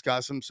and we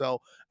discuss them.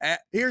 So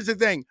here's the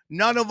thing.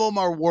 None of them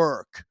are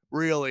work,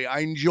 really. I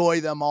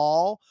enjoy them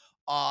all.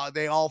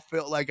 They all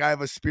feel like I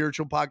have a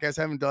spiritual podcast.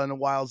 I haven't done in a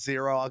while,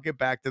 Zero. I'll get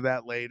back to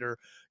that later.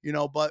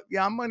 But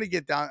yeah, I'm going to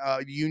get down.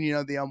 Union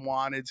of the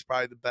Unwanted is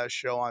probably the best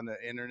show on the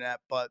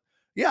internet. But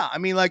yeah,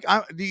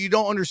 you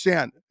don't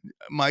understand,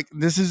 Mike.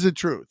 This is the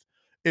truth.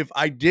 If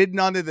I did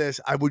none of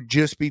this, I would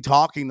just be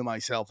talking to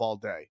myself all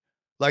day.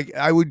 Like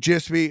I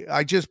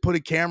just put a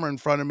camera in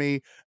front of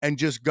me and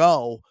just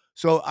go.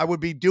 So I would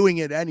be doing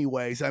it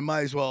anyways. I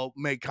might as well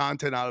make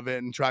content out of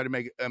it and try to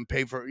make and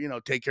pay for,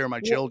 take care of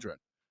my children.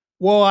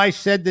 Well, I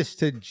said this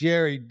to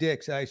Jerry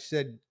Dix. I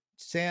said,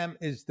 Sam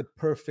is the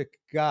perfect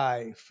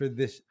guy for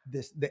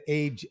the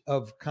age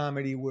of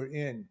comedy we're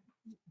in,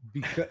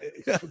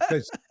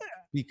 because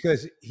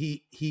because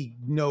he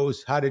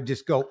knows how to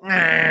just go.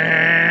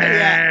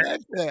 Yeah,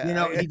 that's it. You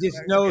know, he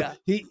just knows.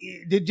 Yeah.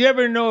 Did you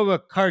ever know of a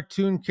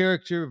cartoon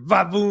character,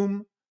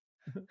 Vavoom?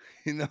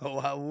 You know,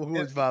 who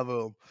was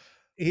Babu?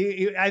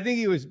 I think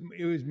it was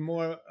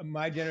more of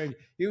my generation.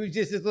 He was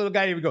just this little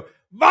guy. He would go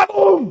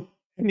Vavoom,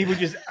 and he would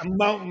just a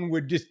mountain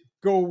would just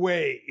go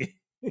away.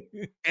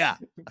 Yeah,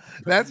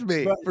 that's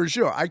me But- for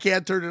sure. I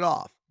can't turn it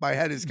off. My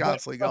head is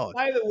constantly but going.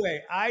 by the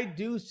way,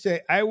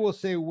 I will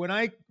say one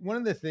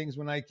of the things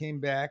when I came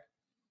back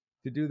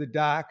to do the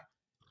doc,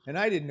 and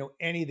I didn't know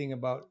anything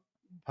about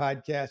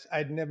podcasts.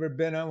 I'd never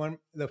been on one.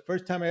 The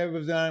first time I ever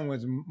was on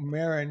was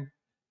Marin.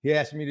 He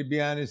asked me to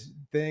be on his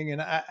thing,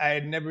 and I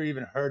had never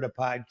even heard a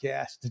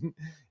podcast.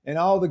 And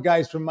all the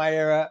guys from my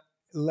era,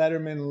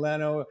 Letterman,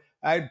 Leno,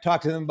 I'd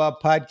talk to them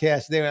about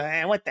podcasts. They were,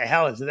 man, what the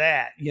hell is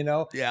that? You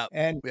know? Yeah.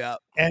 And Yeah.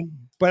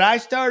 but I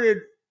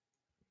started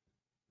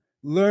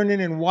learning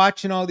and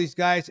watching all these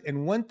guys.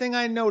 And one thing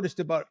I noticed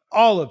about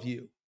all of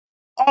you,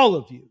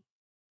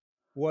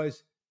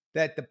 was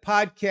that the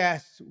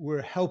podcasts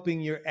were helping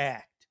your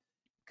act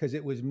because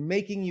it was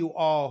making you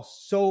all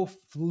so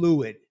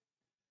fluid.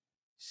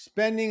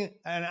 Spending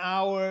an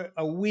hour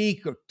a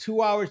week or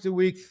 2 hours a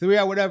week, 3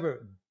 hours,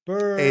 whatever.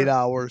 Burr, 8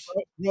 hours.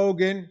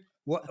 Rogan,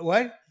 what? 8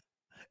 What'd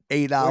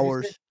you say?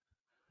 hours.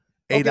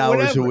 8 Okay,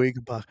 hours a whatever. week.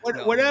 No,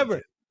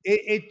 Whatever.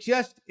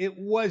 It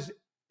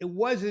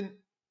wasn't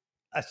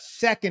a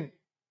second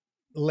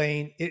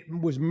lane. It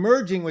was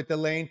merging with the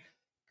lane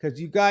because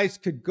you guys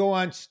could go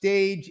on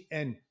stage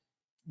and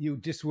you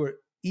just were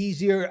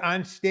easier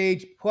on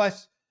stage.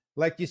 Plus,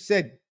 like you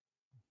said,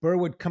 Burr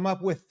would come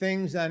up with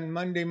things on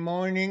Monday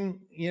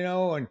morning, you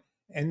know,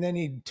 and then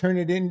he'd turn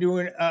it into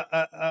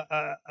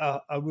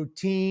a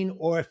routine.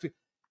 Or if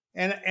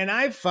and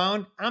I've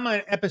found I'm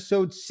on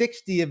episode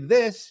 60 of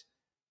this.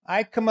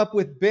 I come up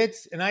with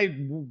bits and I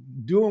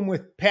do them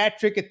with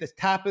Patrick at the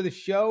top of the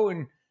show,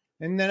 and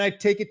then I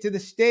take it to the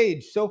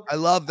stage. So I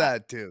love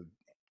that, dude.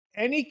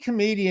 any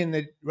comedian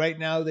that right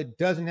now that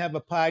doesn't have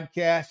a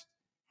podcast,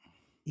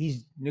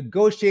 he's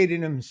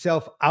negotiating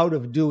himself out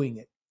of doing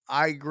it.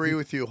 I agree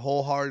with you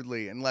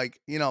wholeheartedly. And like,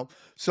 you know,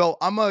 so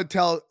I'm gonna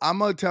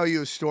tell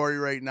you a story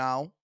right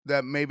now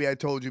that maybe I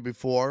told you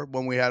before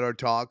when we had our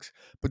talks,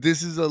 but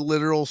this is a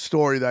literal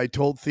story that I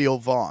told Theo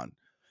Vaughn.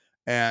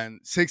 And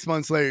 6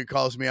 months later, he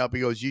calls me up.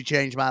 He goes, "You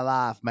changed my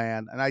life,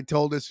 man." And I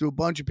told this to a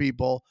bunch of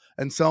people,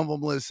 and some of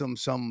them listen,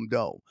 some of them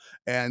don't.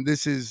 And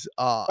this is,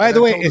 By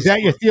the way, is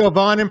that your Theo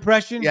Vaughn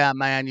impression? Yeah,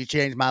 man, you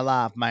changed my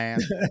life, man.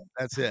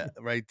 That's it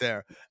right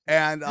there.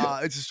 And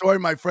it's a story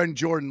of my friend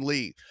Jordan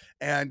Lee.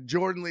 And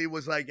Jordan Lee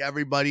was like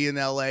everybody in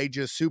LA,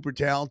 just super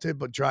talented,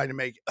 but trying to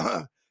make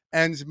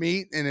ends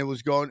meet. And it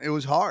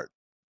was hard.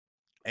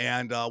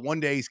 And one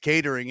day he's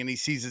catering and he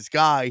sees this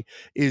guy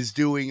is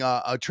doing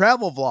a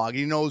travel vlog.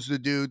 He knows the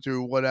dude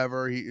through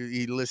whatever.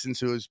 He listens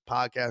to his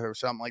podcast or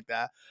something like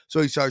that. So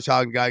he starts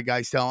talking to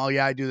guys telling, "Oh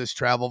yeah, I do this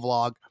travel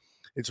vlog.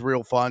 It's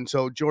real fun."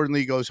 So Jordan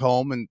Lee goes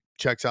home and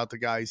checks out the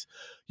guy's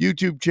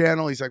YouTube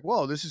channel. He's like,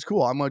 "Whoa, this is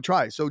cool. I'm going to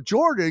try it." So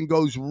Jordan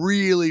goes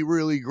really,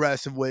 really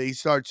aggressive with it. He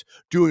starts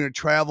doing a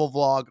travel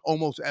vlog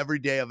almost every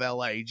day of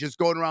LA. He's just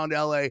going around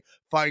LA,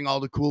 finding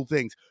all the cool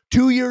things.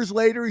 2 years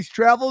later, he's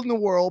traveled in the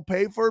world,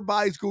 paid for it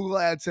by his Google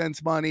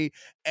AdSense money,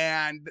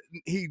 and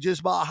he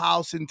just bought a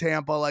house in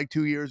Tampa like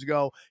 2 years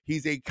ago.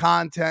 He's a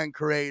content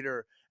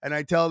creator. And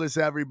I tell this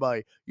to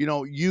everybody, you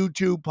know,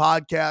 YouTube,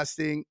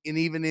 podcasting, and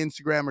even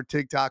Instagram or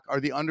TikTok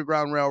are the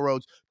underground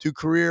railroads to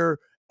career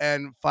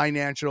and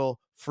financial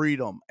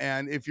freedom.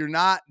 And if you're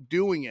not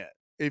doing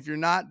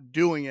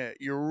it,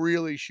 you're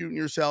really shooting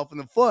yourself in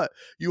the foot.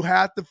 You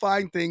have to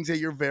find things that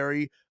you're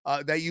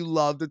that you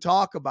love to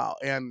talk about.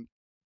 And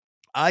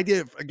I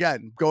did,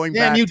 again, going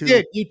back you to.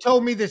 did. You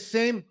told me the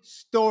same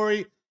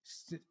story.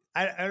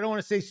 I don't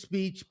want to say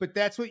speech, but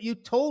that's what you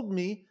told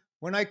me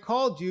when I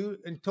called you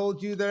and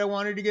told you that I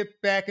wanted to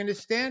get back into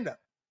stand-up.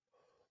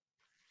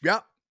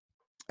 Yep.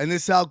 And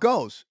this is how it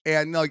goes.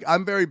 And like,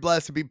 I'm very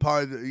blessed to be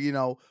part of the, you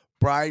know,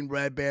 Brian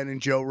Redband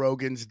and Joe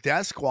Rogan's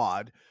Death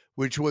Squad,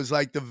 which was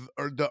like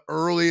the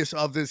earliest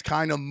of this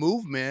kind of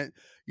movement.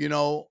 You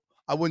know,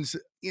 I wouldn't say,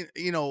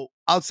 you know,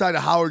 outside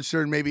of Howard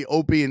Stern, maybe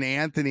Opie and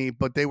Anthony,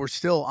 but they were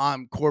still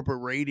on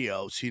corporate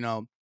radios. You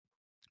know,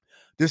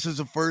 this is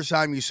the first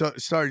time you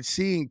started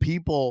seeing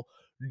people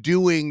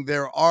doing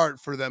their art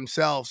for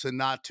themselves and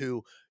not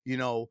to, you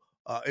know,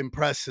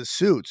 impress the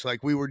suits.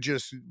 Like, we were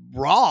just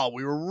raw.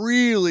 We were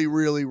really,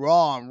 really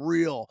raw and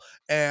real.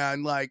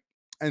 And like,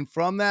 and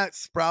from that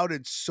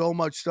sprouted so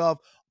much stuff.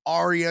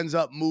 Ari ends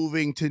up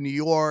moving to New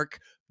York,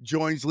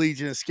 joins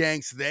Legion of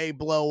Skanks. They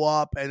blow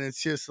up, and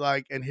it's just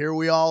like, and here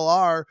we all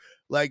are,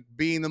 like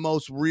being the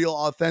most real,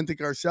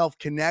 authentic ourselves,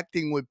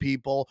 connecting with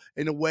people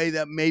in a way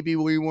that maybe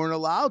we weren't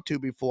allowed to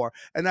before.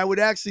 And I would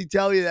actually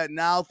tell you that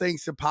now,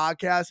 thanks to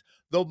podcasts,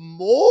 the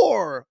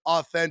more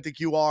authentic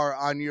you are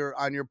on your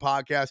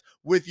podcast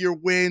with your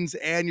wins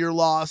and your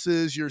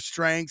losses, your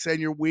strengths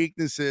and your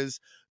weaknesses,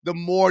 the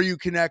more you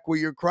connect with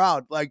your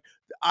crowd. Like,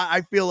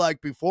 I feel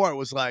like before it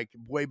was like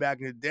way back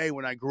in the day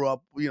when I grew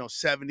up,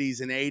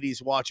 70s and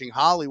 80s watching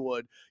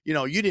Hollywood,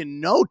 you didn't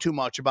know too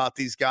much about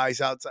these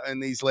guys outside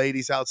and these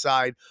ladies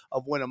outside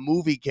of when a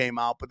movie came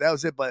out, but that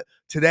was it. But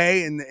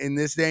today, in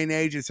this day and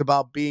age, it's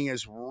about being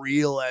as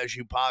real as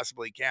you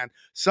possibly can.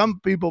 Some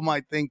people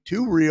might think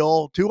too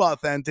real, too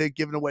authentic,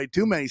 giving away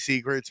too many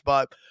secrets,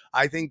 but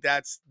I think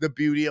that's the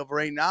beauty of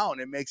right now,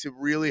 and it makes it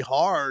really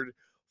hard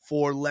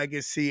for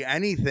legacy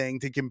anything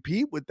to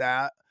compete with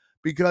that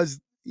because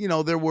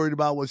they're worried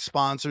about what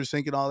sponsors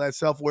think and all that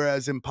stuff.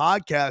 Whereas in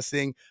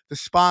podcasting, the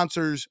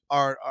sponsors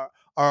are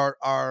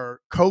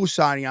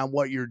co-signing on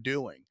what you're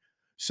doing.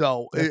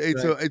 So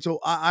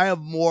I have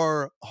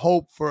more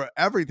hope for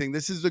everything.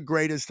 This is the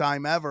greatest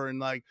time ever. And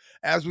like,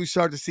 as we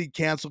start to see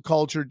cancel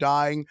culture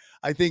dying,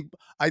 I think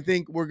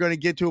we're going to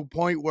get to a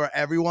point where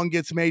everyone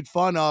gets made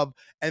fun of.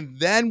 And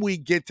then we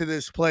get to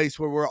this place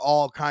where we're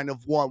all kind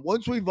of one.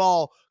 Once we've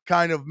all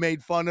kind of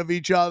made fun of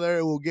each other,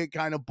 it will get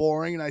kind of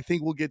boring. And I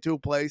think we'll get to a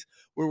place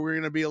where we're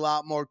going to be a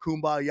lot more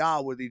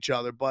kumbaya with each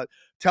other. But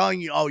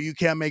telling you, oh, you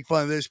can't make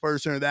fun of this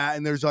person or that.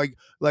 And there's like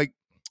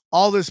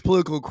all this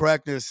political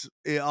correctness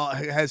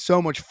has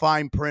so much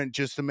fine print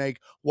just to make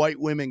white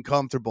women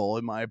comfortable,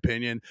 in my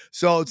opinion.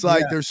 So it's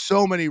like there's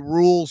so many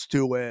rules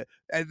to it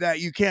and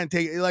that you can't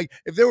take it. Like,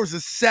 if there was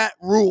a set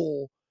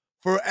rule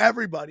for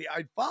everybody,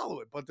 I'd follow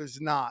it, but there's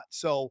not.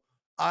 So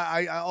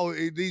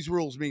these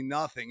rules mean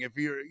nothing. If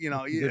you're,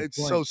 it's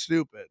so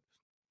stupid.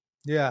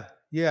 Yeah.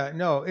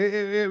 No,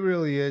 it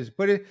really is.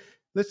 But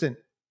listen,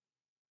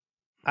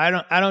 I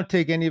don't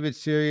take any of it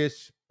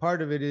serious.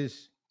 Part of it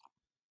is,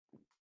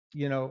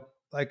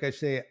 like I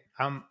say,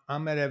 I'm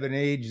at an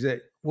age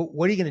that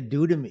what are you going to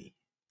do to me?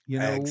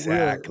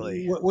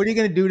 Exactly. What are you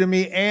going to do to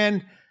me?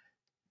 And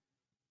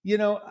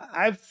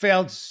I've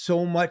failed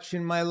so much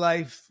in my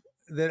life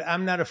that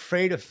I'm not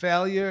afraid of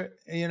failure.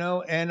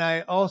 And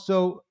I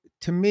also,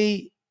 to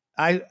me,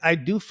 I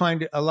do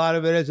find a lot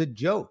of it as a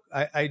joke.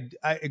 I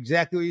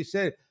exactly what you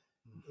said.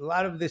 A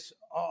lot of this,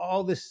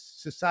 all this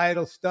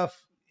societal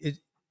stuff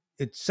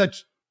it's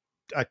such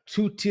a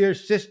two-tier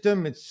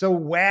system. It's so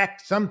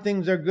whack. Some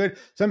things are good,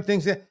 some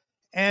things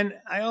and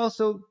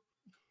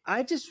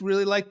I just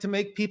really like to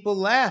make people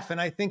laugh.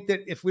 And I think that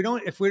if we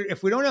don't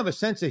have a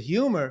sense of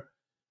humor,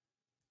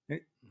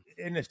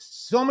 and if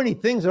so many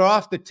things are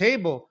off the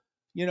table,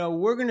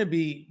 we're going to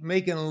be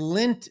making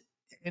lint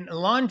and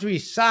laundry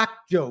sock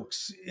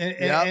jokes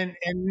and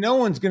no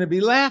one's going to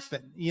be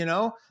laughing,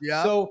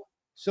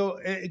 So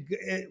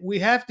we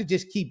have to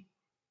just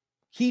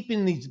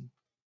keeping these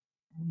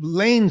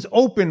lanes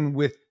open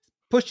with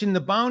pushing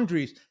the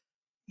boundaries,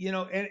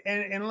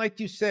 and like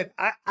you said,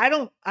 I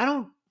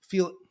don't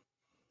feel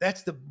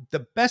that's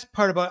the best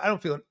part about it. I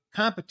don't feel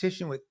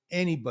competition with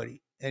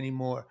anybody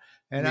anymore.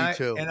 And Me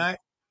too.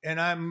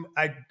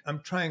 I'm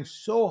trying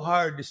so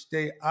hard to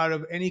stay out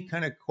of any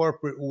kind of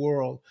corporate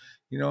world.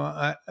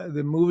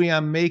 The movie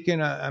I'm making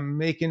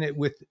it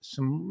with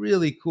some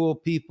really cool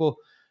people,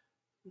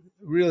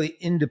 really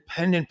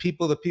independent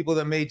people, the people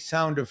that made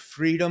Sound of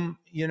Freedom,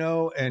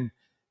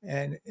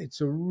 and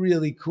it's a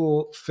really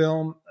cool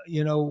film,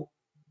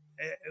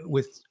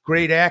 with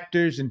great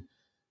actors. And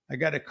I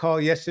got a call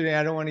yesterday.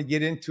 I don't want to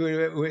get into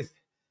it.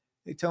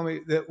 They tell me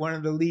that one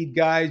of the lead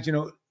guys,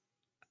 a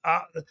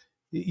lot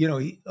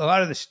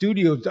of the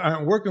studios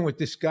aren't working with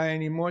this guy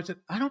anymore. I said,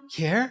 I don't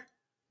care.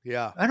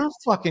 Yeah, I don't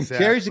fucking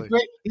care.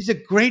 He's a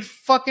great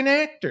fucking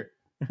actor,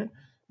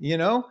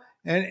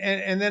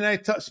 And then I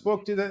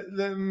spoke to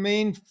the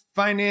main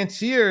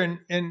financier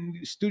and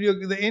studio,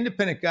 the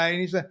independent guy,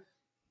 and he's like,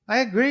 I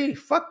agree.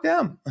 Fuck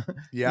them.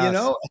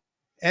 Yes.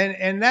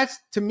 And that's,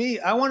 to me,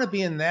 I want to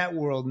be in that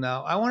world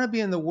now. I want to be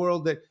in the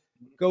world that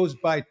goes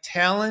by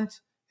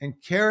talent and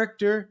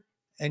character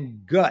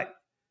and gut.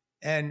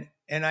 And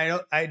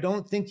I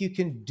don't think you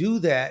can do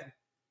that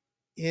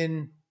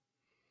in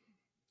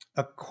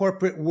a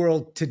corporate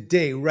world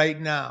today, right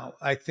now.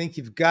 I think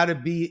you've got to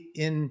be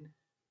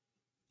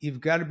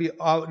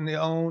out on your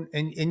own.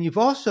 And you've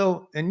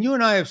also, and you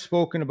and I have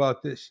spoken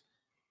about this,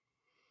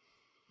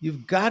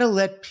 you've got to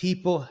let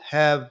people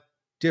have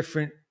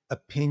different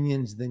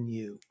opinions than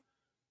you.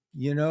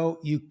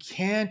 You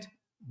can't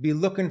be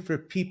looking for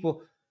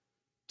people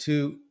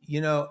to,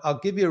 I'll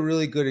give you a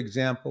really good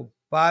example.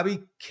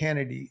 Bobby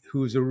Kennedy,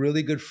 who's a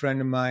really good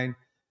friend of mine,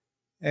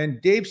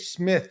 and Dave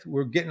Smith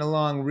were getting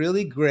along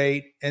really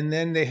great. And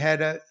then they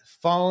had a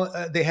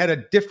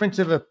difference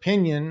of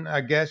opinion,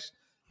 I guess.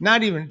 They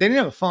didn't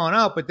have a falling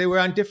out, but they were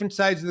on different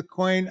sides of the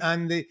coin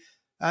on the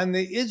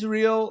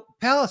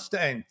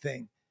Israel-Palestine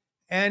thing.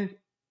 And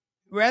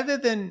rather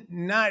than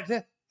not,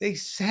 they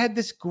had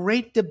this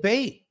great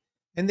debate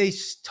and they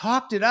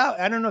talked it out.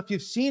 I don't know if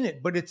you've seen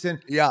it, but it's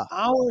an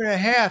hour and a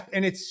half,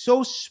 and it's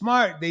so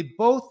smart. They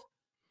both,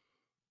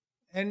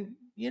 and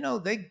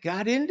they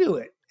got into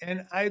it,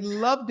 and I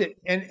loved it.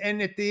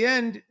 And at the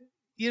end,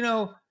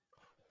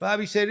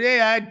 Bobby said, "Hey,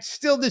 I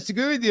still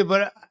disagree with you,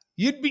 but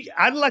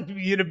I'd like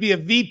you to be a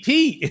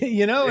VP,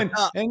 you know,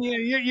 and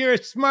you're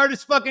the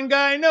smartest fucking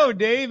guy I know,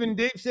 Dave. And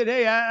Dave said,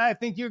 hey, I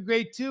think you're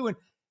great too.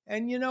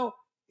 And you know,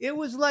 it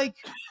was like,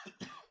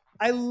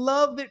 I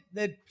love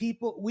that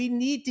we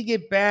need to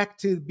get back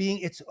to being,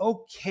 it's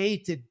okay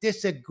to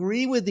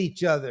disagree with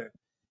each other.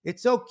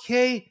 It's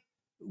okay.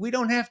 We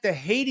don't have to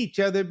hate each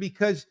other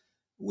because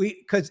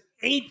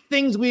 8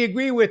 things we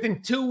agree with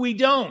and 2 we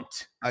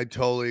don't. I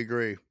totally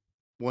agree.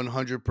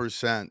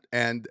 100%.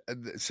 And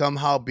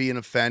somehow being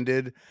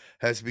offended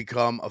has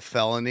become a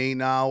felony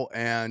now,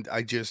 and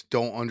I just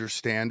don't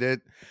understand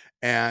it.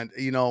 And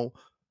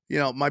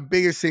my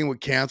biggest thing with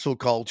cancel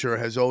culture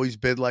has always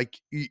been like,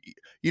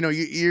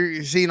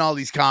 you're seeing all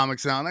these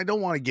comics now, and I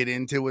don't want to get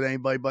into it with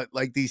anybody, but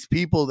like these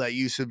people that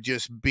used to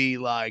just be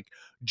like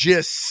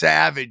just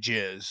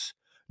savages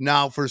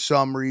now for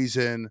some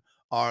reason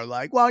are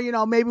like,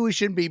 well, maybe we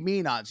shouldn't be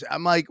mean on.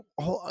 I'm like,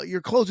 you're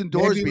closing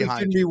doors Maybe we behind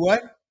shouldn't you. be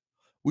what?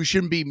 We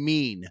shouldn't be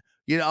mean.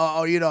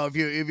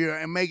 If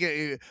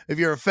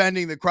you're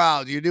offending the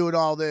crowd, you're doing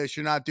all this,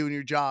 you're not doing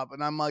your job.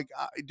 And I'm like,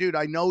 dude,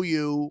 I know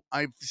you.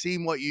 I've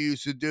seen what you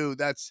used to do.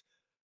 That's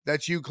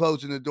you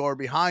closing the door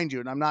behind you.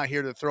 And I'm not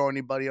here to throw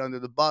anybody under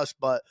the bus,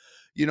 but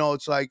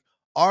it's like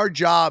our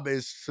job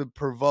is to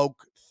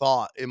provoke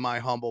thought, in my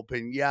humble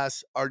opinion.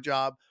 Yes, our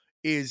job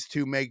is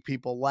to make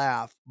people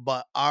laugh,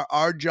 but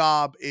our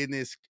job in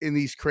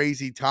these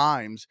crazy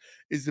times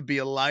is to be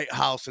a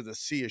lighthouse in the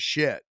sea of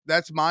shit.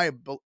 That's my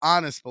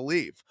honest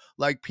belief.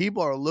 Like,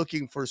 people are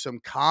looking for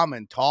some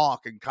common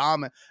talk and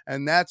comment,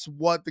 and that's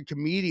what the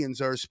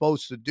comedians are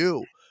supposed to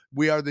do.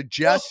 We are the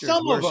jesters.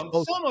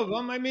 Well, some of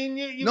them. I mean,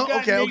 you've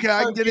got okay,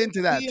 I can get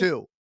into that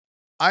too.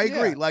 I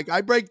agree. Yeah. Like, I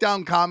break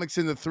down comics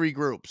into 3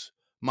 groups,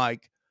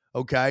 Mike.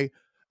 Okay,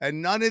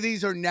 and none of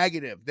these are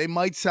negative. They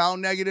might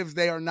sound negative.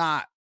 They are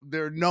not.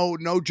 There's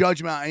no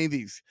judgment on any of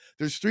these.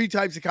 There's 3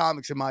 types of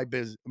comics in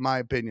my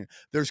opinion.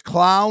 There's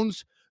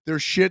clowns,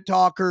 there's shit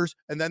talkers,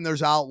 and then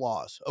there's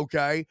outlaws.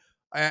 Okay.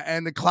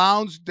 And the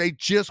clowns, they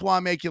just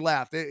want to make you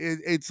laugh.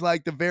 It's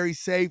like the very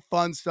safe,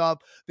 fun stuff.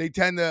 They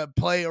tend to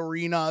play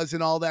arenas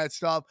and all that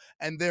stuff,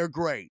 and they're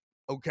great.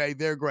 Okay,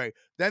 they're great.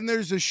 Then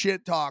there's the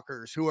shit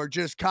talkers who are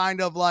just kind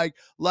of like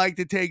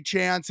to take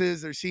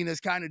chances. They're seen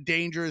as kind of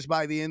dangerous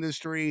by the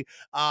industry.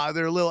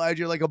 They're a little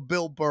edgy, like a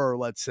Bill Burr,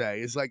 let's say,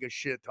 is like a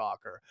shit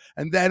talker.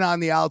 And then on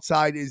the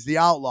outside is the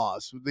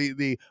outlaws,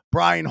 the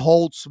Brian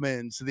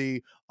Holtzmans,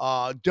 the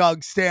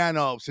Doug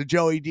Stanhopes, the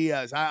Joey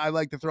Diaz. I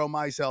like to throw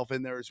myself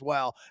in there as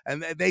well.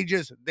 And they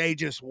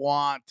just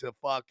want to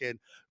fucking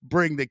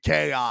bring the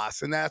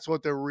chaos, and that's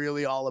what they're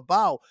really all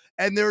about.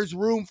 And there's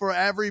room for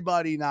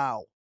everybody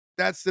now.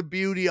 That's the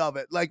beauty of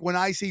it. Like, when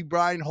I see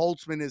Brian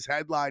Holtzman is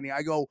headlining,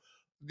 I go,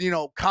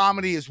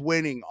 comedy is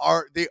winning.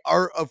 The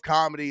art of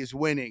comedy is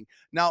winning.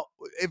 Now,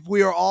 if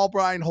we are all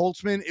Brian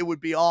Holtzman, it would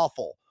be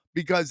awful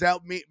because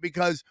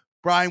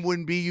Brian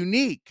wouldn't be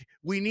unique.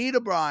 We need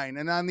a Brian.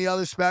 And on the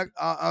other end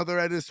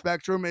of the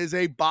spectrum is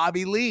a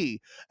Bobby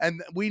Lee.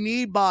 And we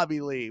need Bobby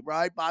Lee,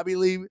 right? Bobby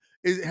Lee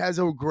has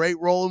a great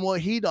role in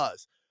what he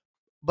does.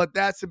 But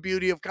that's the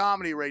beauty of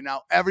comedy right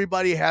now.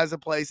 Everybody has a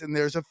place and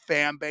there's a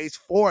fan base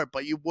for it,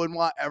 but you wouldn't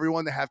want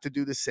everyone to have to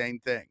do the same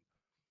thing.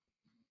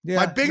 Yeah,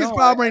 my biggest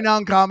problem right now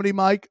in comedy,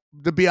 Mike,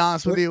 to be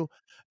honest with you,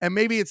 and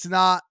maybe there's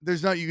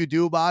nothing you could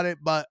do about it,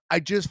 but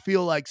I just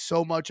feel like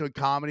so much of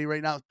comedy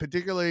right now,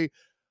 particularly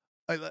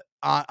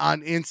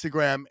on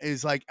Instagram,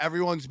 is like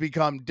everyone's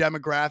become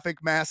demographic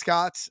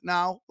mascots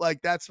now.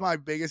 Like, that's my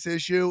biggest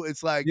issue.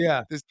 It's like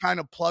this kind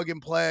of plug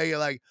and play. You're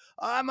like,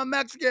 I'm a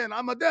Mexican,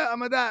 I'm a that,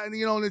 and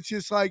and it's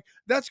just like,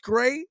 that's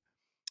great,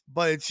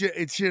 but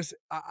it's just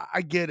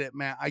I get it,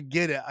 man. I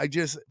get it. I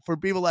just, for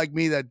people like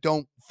me that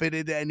don't fit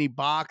into any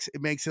box,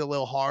 it makes it a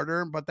little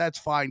harder, but that's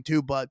fine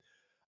too. But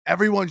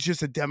everyone's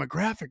just a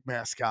demographic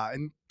mascot,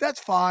 and that's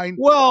fine.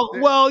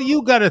 Well,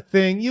 you got a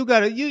thing.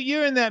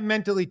 You're in that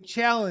mentally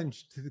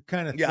challenged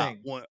kind of thing.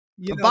 Well,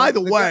 by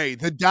the way,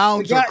 the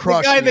Downs are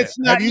crushing it.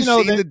 Have you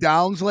seen the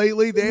Downs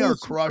lately? They are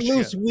crushing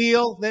loose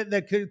wheel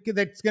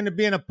that's going to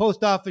be in a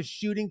post office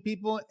shooting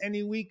people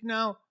any week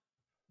now.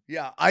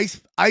 Yeah, Ice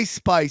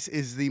Spice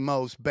is the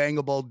most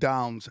bangable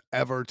Downs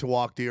ever to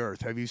walk the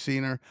earth. Have you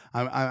seen her?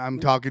 I'm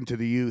talking to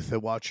the youth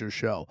that watch her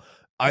show.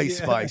 Ice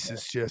Spice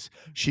is just,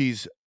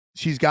 she's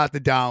got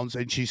the Downs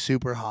and she's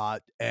super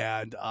hot.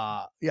 And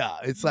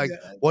it's like,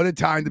 what a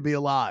time to be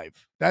alive.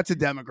 That's a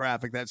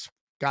demographic that's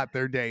got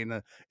their day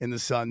in the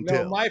sun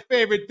too. My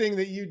favorite thing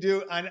that you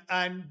do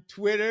on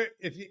Twitter,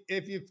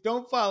 if you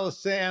don't follow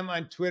Sam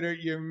on Twitter,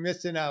 you're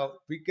missing out,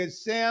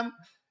 because Sam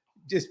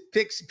just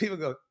picks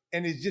people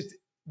and it's just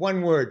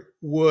one word: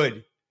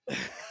 wood.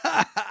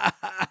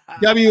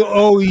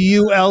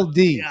 WOULD.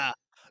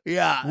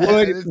 Yeah.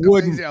 Wood.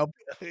 Wooden.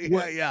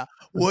 Yeah.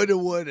 Wood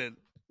and wooden.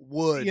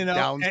 Wood.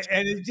 And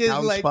it's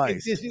just like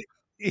Spice. it's just,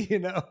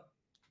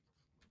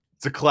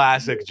 It's a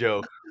classic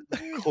joke.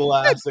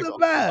 Classic. It's the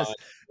best.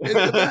 It's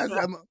the best.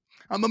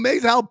 I'm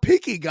amazed how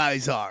picky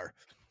guys are.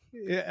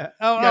 Yeah.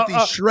 You got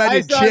these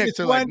shredded chicks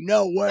are like,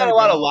 no way. Got a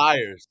lot of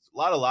liars. A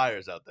lot of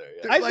liars out there.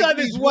 Yeah. I saw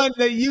this one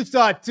that you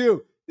saw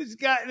too.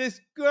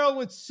 this girl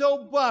was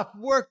so buff,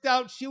 worked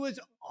out. She was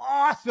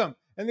awesome.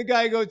 And the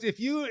guy goes, if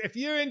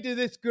you're into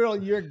this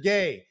girl, you're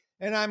gay.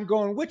 And I'm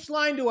going, which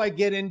line do I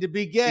get in to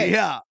be gay?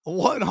 Yeah,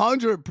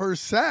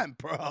 100%,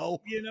 bro.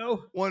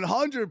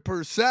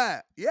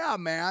 100%. Yeah,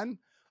 man.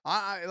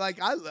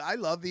 I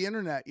love the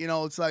internet.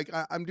 It's like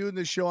I'm doing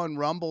this show on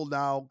Rumble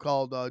now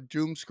called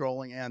Doom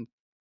Scrolling, and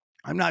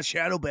I'm not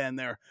shadow banned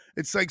there.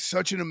 It's like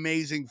such an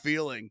amazing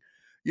feeling.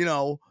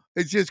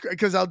 It's just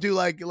because I'll do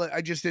like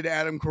I just did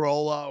Adam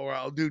Carolla, or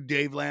I'll do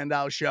Dave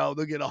Landau show.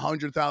 They'll get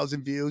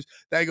 100,000 views.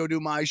 Then I go do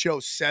my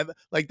show,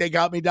 they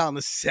got me down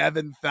to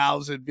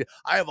 7,000.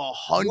 I have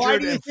 140. Why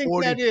do you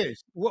think that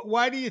is?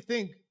 Why do you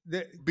think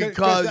that?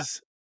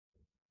 Because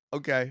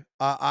okay,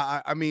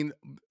 I mean,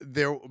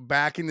 there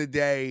back in the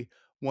day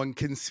when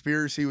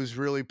conspiracy was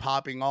really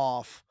popping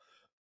off,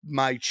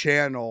 my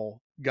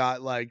channel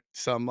got like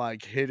some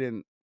like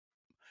hidden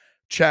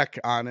check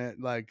on it,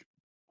 like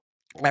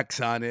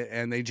X on it,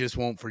 and they just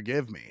won't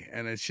forgive me.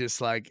 And it's just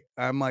like,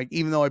 I'm like,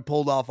 even though I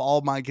pulled off all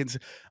my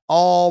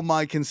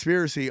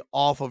conspiracy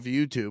off of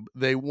YouTube,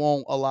 they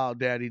won't allow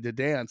Daddy to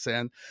dance.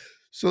 And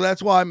so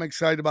that's why I'm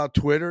excited about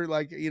Twitter.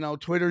 Like,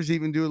 Twitter's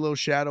even doing a little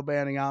shadow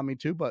banning on me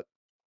too, but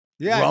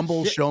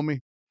Rumble show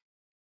me.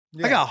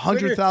 Yeah, I got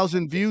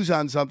 100,000 views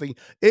on something.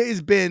 It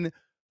has been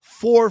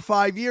 4 or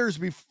 5 years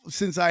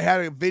since I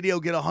had a video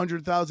get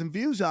 100,000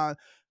 views on,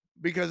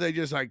 because I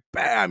just like,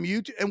 bam,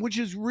 YouTube. And which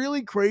is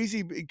really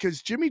crazy,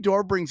 because Jimmy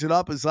Dore brings it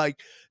up, is like,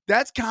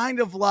 that's kind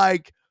of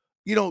like,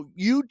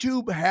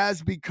 YouTube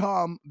has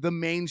become the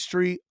main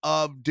street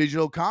of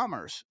digital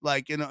commerce,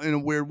 like in a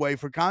weird way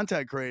for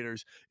content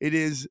creators. It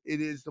is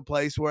the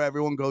place where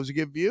everyone goes to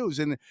get views.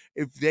 And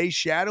if they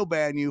shadow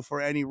ban you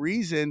for any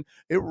reason,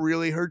 it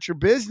really hurts your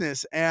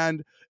business.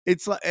 And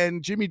it's like,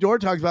 and Jimmy Dore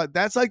talks about,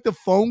 that's like the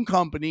phone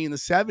company in the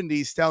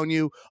 70s telling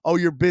you, oh,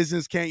 your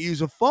business can't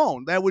use a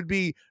phone. That would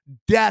be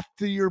death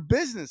to your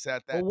business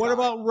at that time. What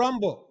about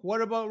Rumble?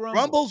 What about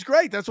Rumble? Rumble's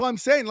great. That's what I'm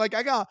saying. Like,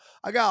 I got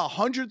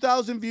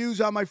 100,000 views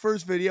on my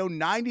first video,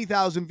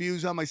 90,000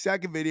 views on my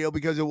second video,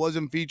 because it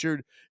wasn't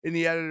featured in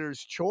the editor's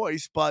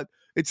choice, but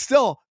it's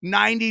still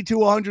 90 to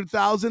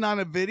 100,000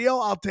 on a video.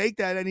 I'll take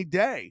that any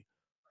day.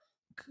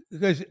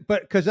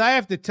 Because I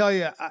have to tell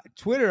you,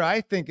 Twitter,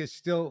 I think, is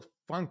still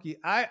funky.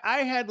 I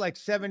had like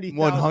 70,000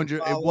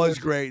 100. It was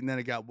great, and then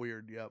it got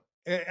weird. Yep.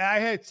 I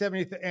had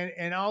 70,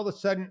 and all of a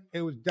sudden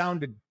it was down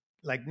to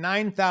like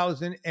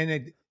 9,000.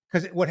 And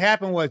because what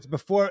happened was,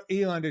 before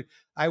Elon did,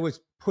 I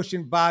was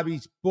pushing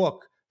Bobby's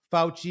book,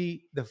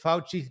 the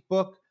Fauci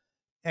book,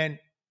 and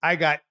I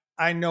got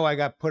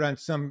put on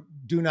some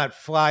do not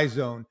fly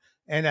zone,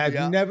 and I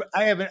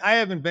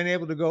haven't been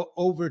able to go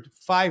over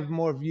 5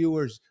 more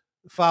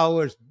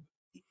followers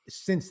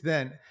since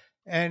then.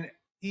 And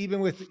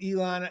even with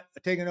Elon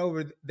taking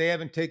over, they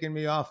haven't taken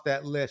me off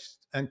that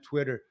list on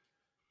Twitter.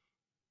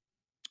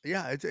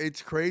 Yeah,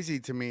 it's crazy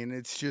to me, and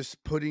it's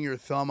just putting your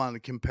thumb on the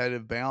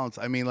competitive balance.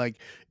 I mean,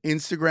 like,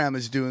 Instagram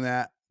is doing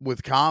that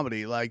with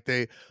comedy. Like,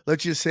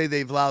 let's just say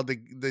they've allowed the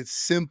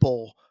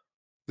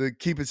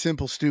keep it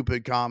simple,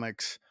 stupid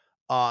comics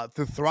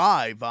to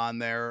thrive on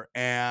there,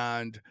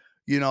 and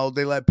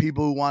they let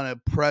people who want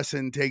to press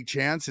and take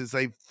chances,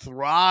 they've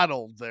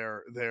throttled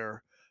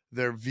their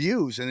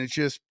views, and it's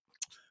just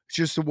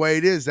the way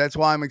it is. That's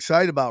why I'm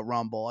excited about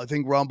Rumble. I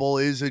think Rumble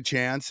is a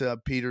chance.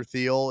 Peter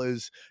Thiel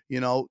is,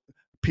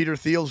 Peter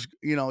Thiel's,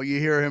 you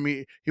hear him,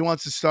 he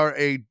wants to start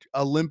a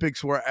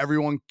Olympics where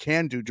everyone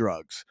can do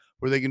drugs,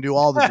 where they can do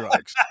all the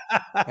drugs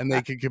and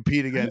they can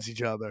compete against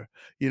each other,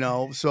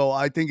 so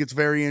I think it's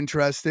very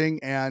interesting.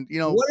 And,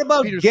 what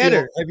about Peter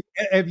Getter?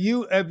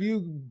 Thiel, have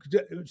you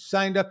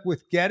signed up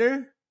with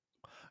Getter?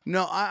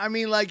 No, I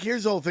mean, like,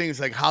 here's the whole thing. It's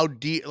like, how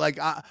deep, like,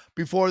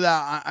 before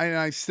that,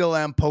 I still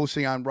am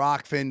posting on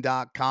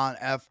rockfin.com,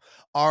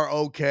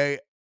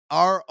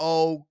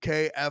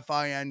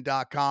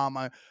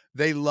 ROKFIN.com.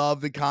 They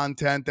love the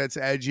content that's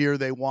edgier.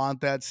 They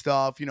want that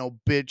stuff,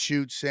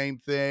 BitChute, same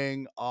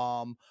thing.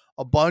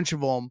 A bunch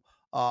of them,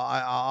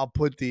 I'll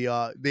put the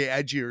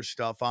edgier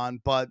stuff on,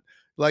 but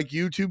like,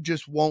 YouTube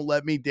just won't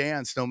let me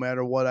dance no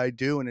matter what I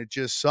do, and it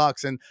just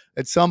sucks. And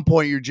at some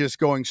point, you're just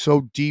going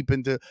so deep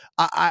into.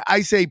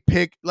 I say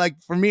pick, like,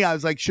 for me, I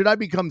was like, should I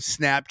become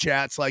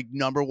Snapchat's like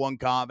 #1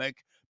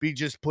 comic?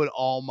 Just put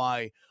all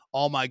my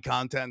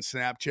content in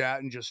Snapchat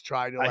and just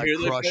try to like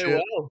crush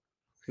it.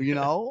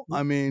 Well.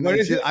 I mean, I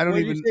don't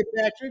even. You say,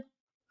 Patrick?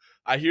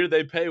 I hear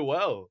they pay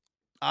well.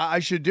 I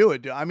should do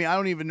it. I mean, I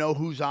don't even know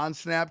who's on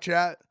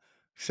Snapchat,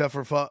 except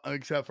for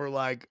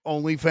like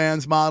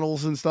OnlyFans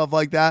models and stuff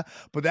like that.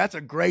 But that's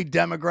a great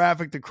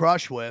demographic to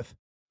crush with.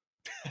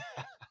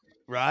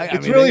 Right?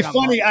 It's really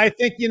funny. I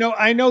think,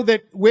 I know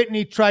that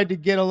Whitney tried to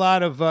get a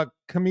lot of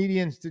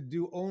comedians to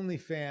do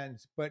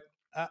OnlyFans, but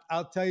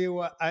I'll tell you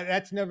what,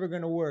 that's never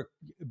going to work,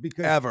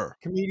 because ever.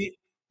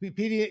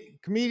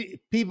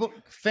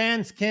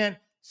 Fans can't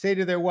say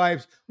to their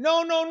wives,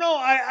 no,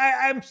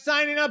 I'm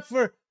signing up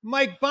for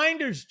Mike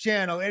Binder's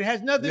channel. It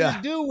has nothing to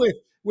do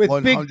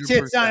with big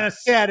tits on a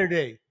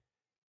Saturday.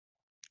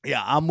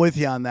 Yeah, I'm with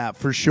you on that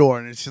for sure.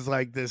 And it's just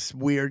like this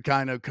weird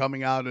kind of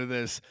coming out of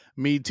this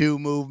Me Too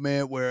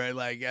movement where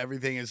like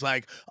everything is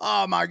like,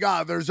 oh my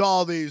God, there's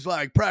all these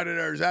like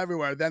predators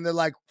everywhere. Then they're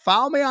like,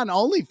 follow me on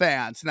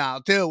OnlyFans now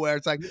too, where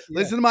it's like, Yeah,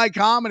 listen to my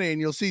comedy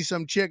and you'll see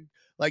some chick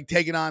like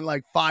taking on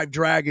like 5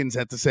 dragons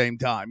at the same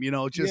time. You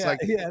know, it's just yeah, like,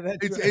 yeah. That's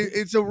it's, right.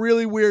 it's a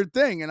really weird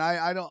thing. And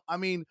I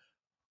mean,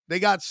 they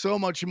got so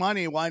much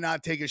money. Why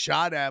not take a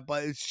shot at?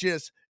 But it's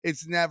just,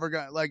 it's never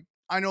gonna like.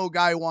 I know a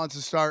guy who wants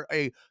to start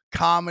a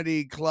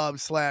comedy club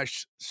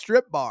 /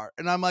 strip bar,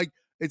 and I'm like,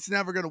 it's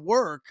never gonna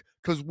work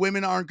because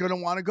women aren't gonna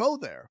want to go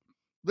there.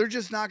 They're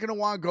just not gonna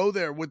want to go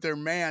there with their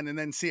man and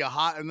then see a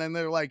hot, and then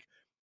they're like,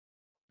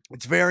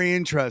 it's very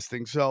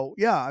interesting. So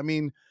yeah, I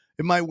mean,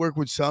 it might work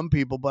with some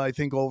people, but I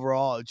think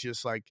overall, it's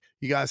just like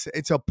you guys.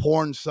 It's a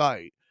porn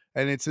site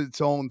and it's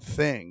its own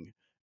thing,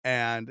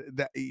 and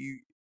that you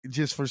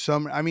just for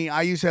some. I mean,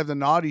 I used to have the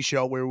Naughty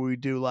Show where we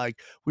do like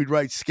we'd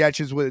write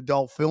sketches with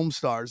adult film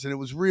stars, and it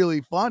was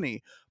really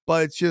funny.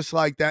 But it's just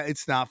like that.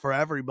 It's not for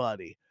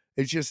everybody.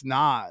 It's just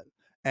not.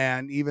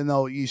 And even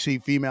though you see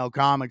female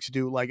comics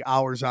do like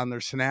hours on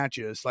their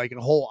snatches, like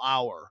a whole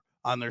hour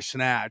on their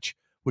snatch,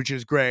 which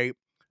is great,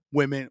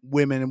 women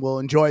will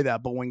enjoy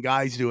that, but when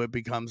guys do it,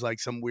 becomes like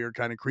some weird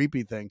kind of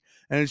creepy thing,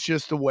 and it's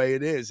just the way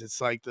it is.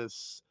 It's like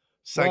this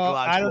Well,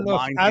 psychological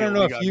I don't minefield know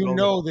you if got to you go through.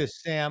 know this,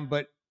 Sam,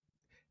 but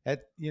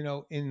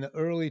in the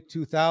early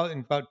 2000,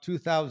 about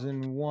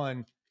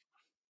 2001,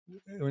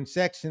 when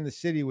Sex in the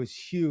City was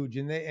huge,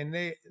 and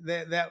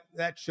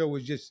that show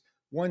was just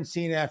one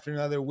scene after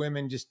another,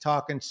 women just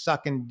talking,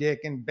 sucking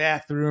dick in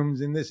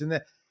bathrooms and this and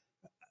that.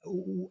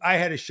 I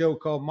had a show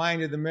called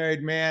Mind of the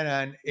Married Man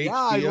on Yeah,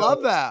 I HBO,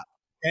 love that.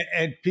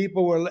 and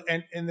people were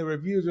and the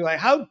reviews were like,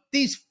 how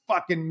these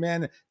fucking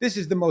men, this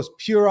is the most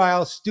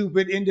puerile,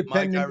 stupid, Mike, I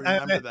independent,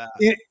 remember that.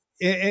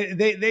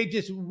 they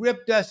just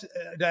ripped us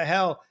to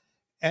hell.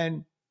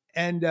 And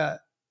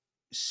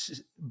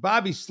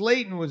Bobby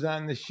Slayton was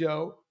on the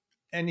show,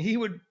 and he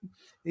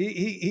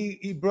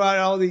brought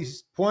all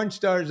these porn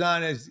stars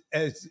on as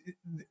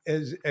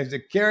a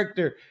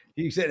character.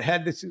 He said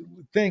had this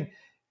thing,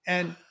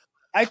 and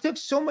I took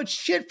so much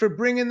shit for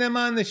bringing them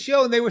on the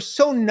show, and they were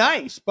so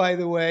nice, by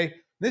the way.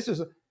 This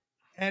was,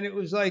 and it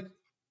was like,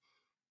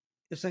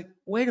 it's like,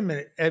 wait a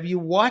minute, have you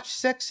watched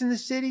Sex in the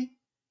City?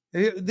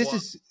 This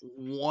is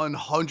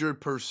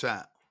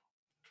 100%.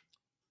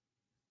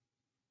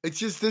 It's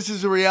just this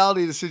is the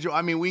reality of the situation.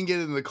 I mean, we can get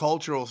into the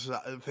cultural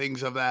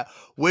things of that.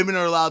 Women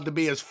are allowed to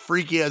be as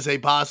freaky as they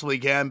possibly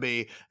can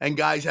be, and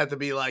guys have to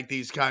be like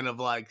these kind of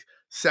like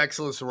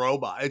sexless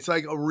robot. It's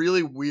like a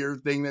really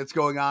weird thing that's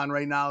going on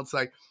right now. It's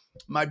like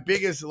my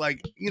biggest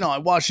like I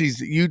watch these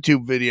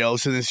YouTube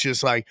videos, and it's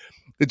just like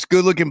it's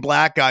good looking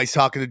black guys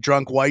talking to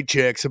drunk white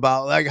chicks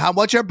about like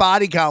what's your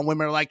body count.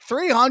 Women are like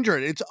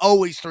 300. It's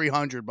always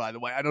 300, by the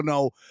way. I don't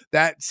know.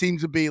 That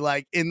seems to be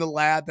like in the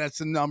lab. That's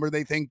the number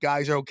they think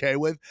guys are okay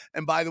with.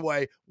 And by the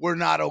way, we're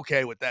not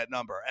okay with that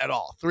number at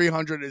all.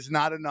 300 is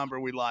not a number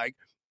we like.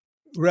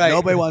 right.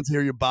 Nobody wants to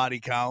hear your body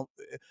count.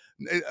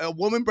 A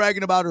woman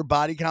bragging about her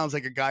body count is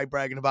like a guy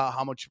bragging about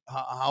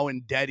how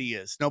in debt he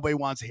is. Nobody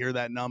wants to hear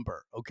that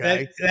number.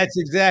 Okay. That's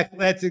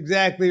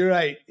exactly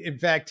right. In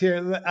fact,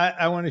 here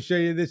I want to show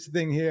you this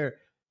thing here.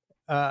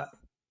 Let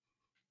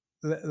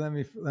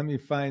me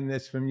find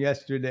this from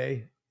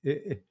yesterday.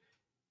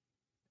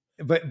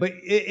 But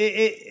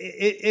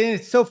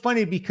it's so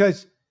funny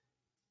because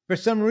for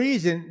some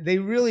reason they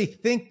really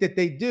think that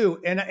they do,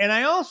 and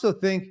I also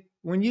think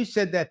when you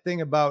said that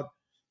thing about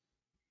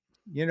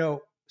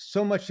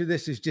so much of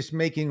this is just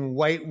making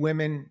white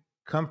women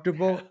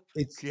comfortable.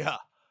 Yeah.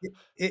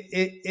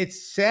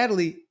 It's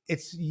sadly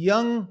it's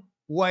young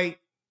white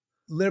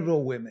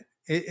liberal women.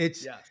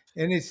 Yes.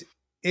 And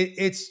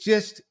it's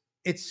just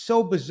it's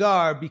so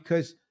bizarre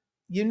because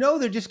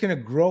they're just going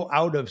to grow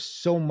out of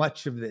so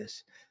much of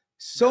this.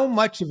 So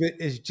much of it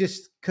is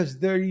just because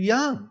they're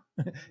young,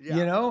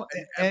 Yeah.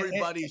 And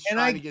everybody's and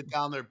trying I to get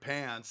down their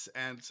pants.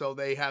 And so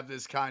they have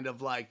this kind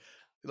of like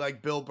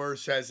Bill Burr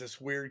says, this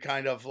weird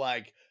kind of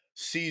like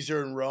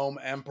Caesar and Rome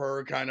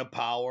emperor kind of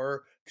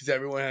power because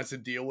everyone has to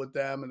deal with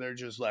them. And they're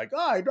just like,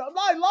 I don't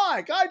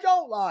like.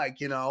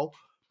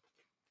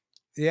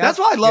 yeah That's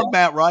why I love yeah.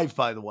 Matt Rife,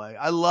 by the way.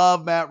 I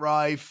love Matt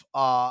Rife.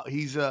 I've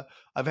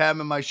had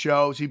him in my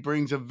shows. He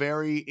brings a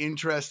very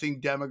interesting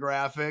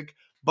demographic,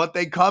 but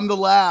they come to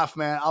laugh,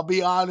 man. I'll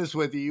be honest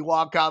with you. You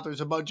walk out,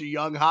 there's a bunch of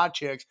young hot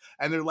chicks,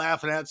 and they're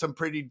laughing at some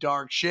pretty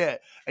dark shit.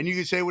 And you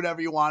can say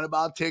whatever you want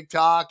about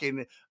TikTok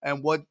and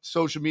what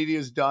social media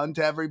has done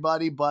to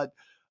everybody, but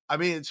I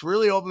mean, it's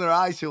really opened their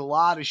eyes to a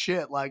lot of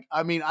shit. Like,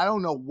 I mean, I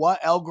don't know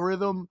what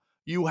algorithm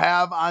you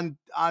have on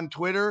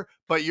Twitter,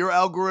 but your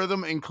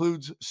algorithm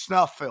includes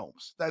snuff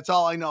films. That's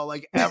all I know.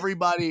 Like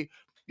everybody,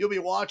 you'll be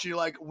watching, you're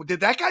like,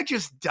 did that guy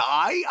just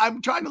die?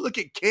 I'm trying to look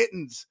at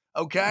kittens.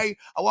 Okay.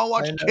 I want to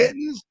watch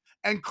kittens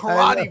and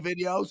karate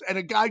videos, and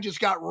a guy just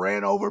got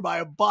ran over by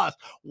a bus.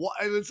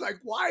 And it's like,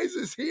 why is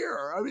this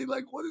here? I mean,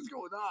 like, what is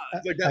going on?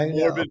 It's like that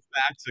morbid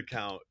facts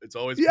account. It's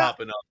always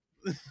popping up.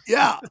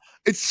 Yeah,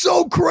 it's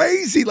so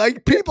crazy.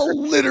 Like people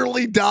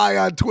literally die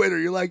on Twitter.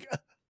 You're like,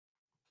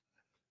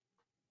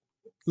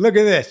 Look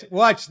at this.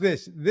 Watch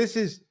this. This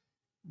is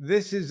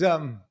this is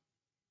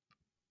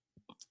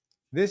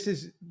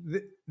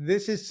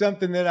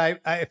something that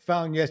I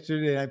found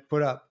yesterday and I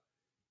put up.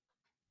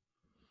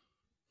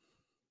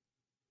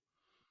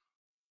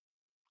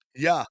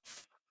 yeah.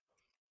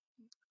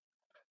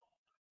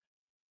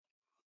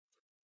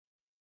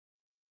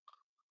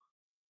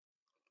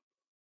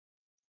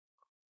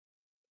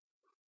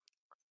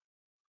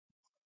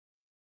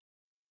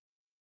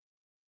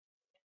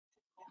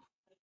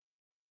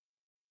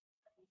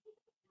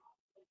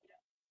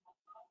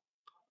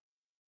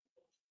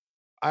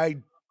 I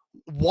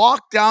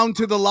walked down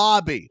to the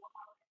lobby.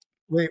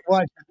 Wait,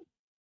 watch.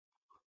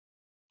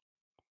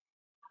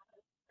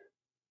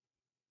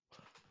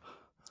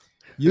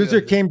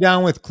 User came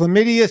down with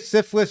chlamydia,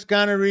 syphilis,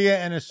 gonorrhea,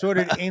 and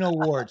assorted anal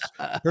warts.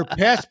 Her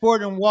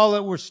passport and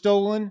wallet were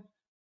stolen.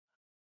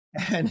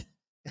 And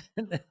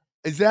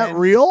Is that and-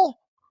 real?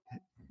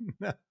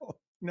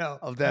 no.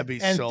 Oh, that'd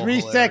be And so 3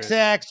 hilarious. sex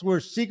acts were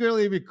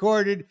secretly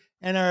recorded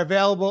and are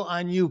available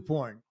on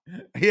YouPorn.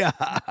 Yeah.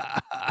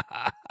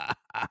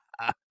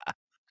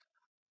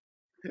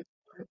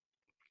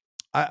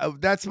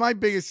 That's my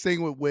biggest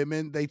thing with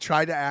women. They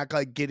try to act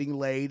like getting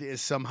laid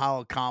is somehow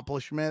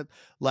accomplishment.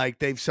 Like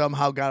they've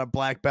somehow got a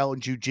black belt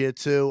in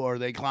jujitsu or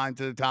they climbed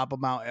to the top of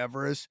Mount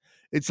Everest.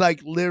 It's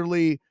like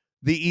literally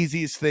the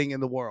easiest thing in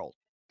the world.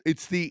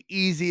 It's the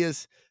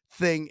easiest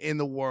thing in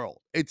the world.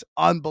 It's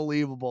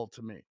unbelievable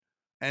to me.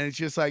 And it's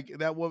just like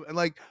that woman,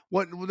 like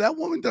what that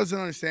woman doesn't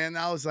understand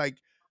now is like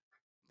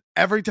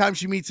every time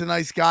she meets a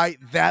nice guy,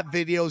 that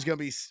video is going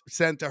to be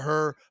sent to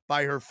her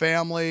by her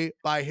family,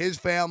 by his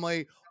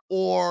family,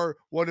 or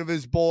one of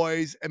his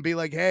boys, and be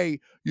like, "Hey,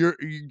 you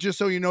just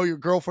so you know, your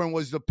girlfriend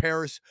was the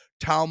Paris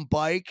town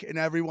bike, and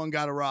everyone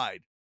got a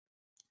ride."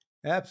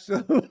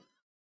 Absolutely.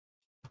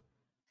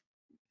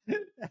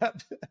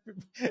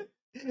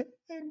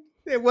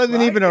 It wasn't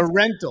Right? even a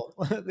rental.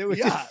 It was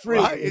Yeah, just free.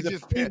 right. It was It a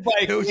just- free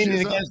bike it was leaning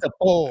just a- against a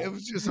pole. It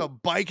was just a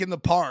bike in the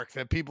park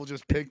that people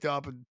just picked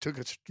up and took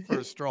it for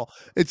a stroll.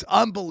 It's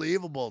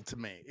unbelievable to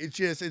me. It's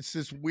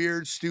this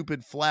weird,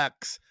 stupid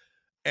flex,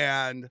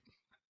 and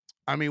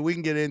I mean, we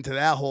can get into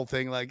that whole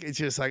thing. Like, it's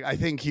just like I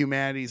think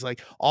humanity's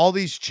like all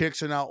these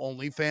chicks are now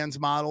OnlyFans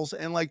models,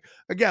 and like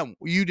again,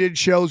 you did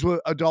shows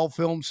with adult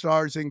film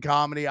stars in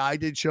comedy. I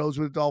did shows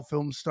with adult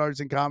film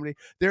stars in comedy.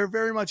 They're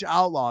very much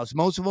outlaws.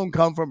 Most of them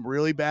come from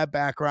really bad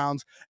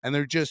backgrounds, and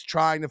they're just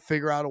trying to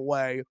figure out a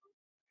way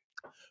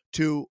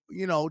to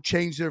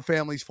change their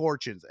family's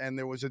fortunes. And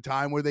there was a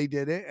time where they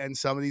did it, and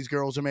some of these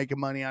girls are making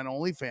money on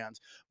OnlyFans.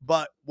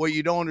 But what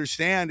you don't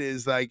understand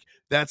is like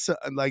that's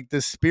like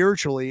this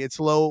spiritually, it's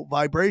low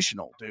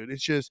vibrational, dude.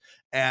 It's just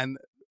and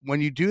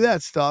when you do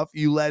that stuff,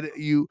 you let it,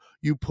 you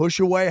push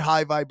away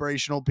high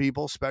vibrational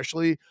people,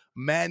 especially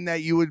men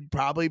that you would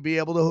probably be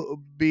able to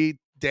be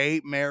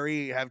date,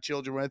 marry, have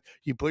children with.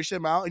 You push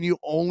them out, and you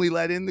only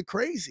let in the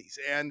crazies.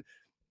 And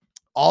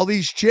all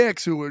these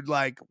chicks who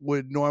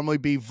would normally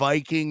be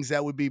Vikings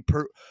that would be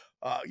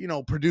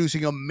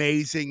producing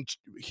amazing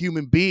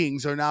human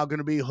beings are now going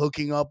to be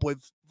hooking up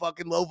with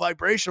fucking low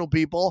vibrational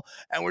people,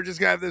 and we're just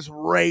gonna have this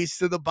race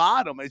to the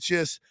bottom. It's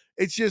just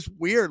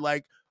weird.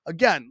 Like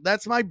again,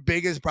 that's my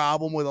biggest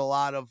problem with a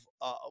lot of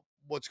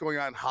what's going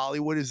on in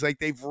Hollywood is like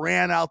they've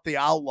ran out the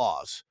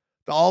outlaws,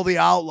 all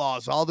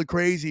the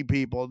crazy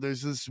people.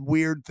 There's this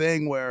weird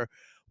thing where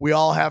we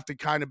all have to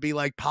kind of be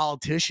like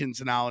politicians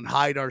now and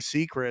hide our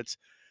secrets,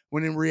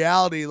 when in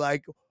reality,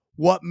 like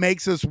what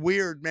makes us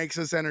weird makes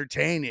us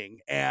entertaining.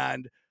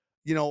 And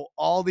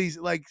all these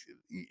like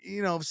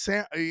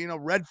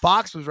Red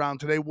Fox was around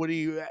today. Would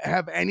he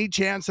have any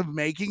chance of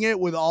making it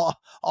with all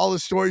the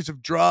stories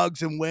of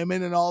drugs and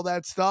women and all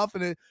that stuff?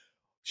 And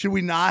should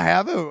we not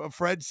have a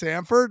Fred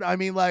Sanford? I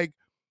mean, like,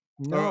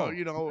 No,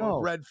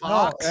 Red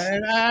Fox. No.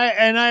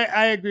 And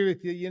I agree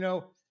with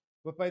you,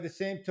 but by the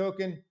same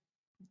token,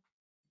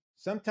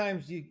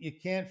 sometimes you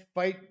can't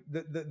fight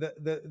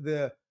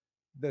the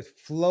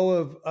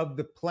flow of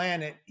the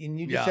planet, and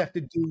you just have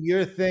to do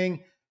your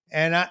thing.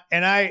 And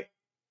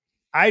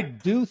I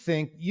do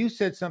think you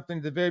said something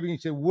at the very beginning.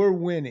 You said we're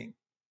winning,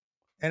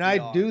 and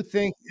I do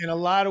think in a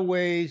lot of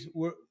ways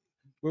we're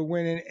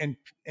winning,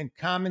 and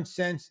common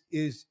sense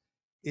is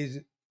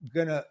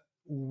gonna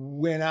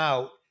win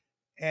out.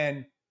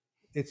 And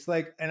it's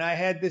like, and I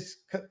had this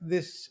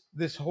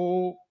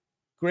whole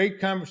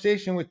great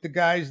conversation with the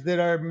guys that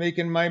are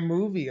making my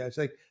movie. I was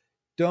like,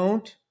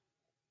 don't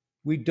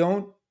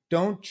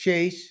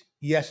chase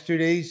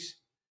yesterday's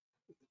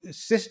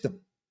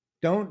system.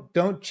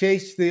 Don't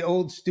chase the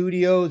old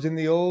studios and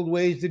the old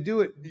ways to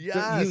do it. You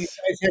guys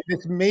had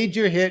this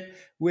major hit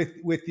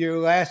with your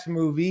last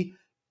movie.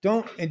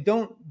 Don't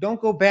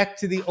go back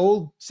to the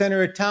old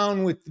center of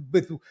town with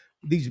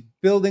these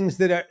buildings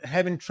that are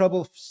having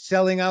trouble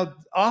selling out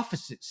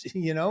offices.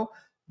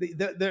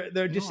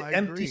 They're just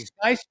empty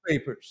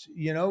skyscrapers.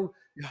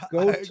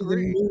 Go to the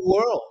new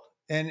world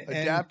and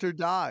adapt or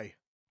die.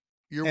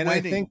 You're winning. I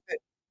think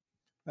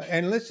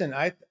And listen,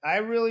 I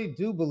really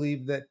do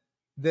believe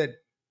that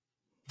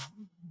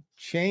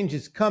change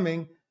is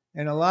coming,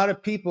 and a lot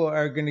of people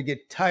are going to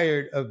get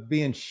tired of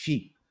being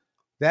sheep.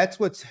 That's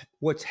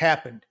what's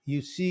happened.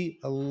 You see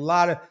a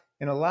lot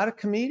of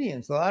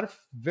comedians, a lot of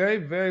very,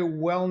 very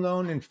well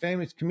known and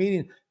famous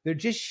comedians. They're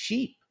just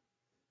sheep.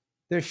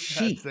 They're Yes,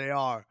 sheep, they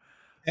are.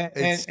 and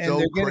It's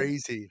so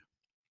crazy.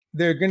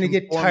 they're gonna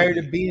get tired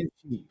of Conformity. being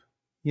sheep.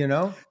 You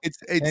know,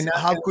 It's and not,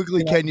 how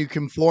quickly you know, can you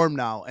conform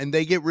now? And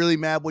they get really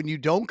mad when you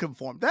don't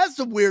conform. That's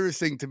the weirdest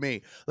thing to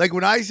me. Like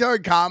when I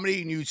started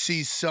comedy and you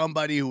see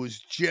somebody who was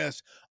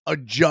just a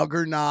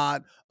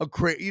juggernaut,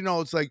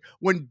 it's like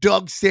when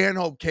Doug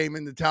Stanhope came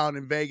into town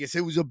in Vegas,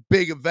 it was a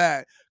big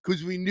event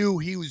because we knew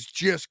he was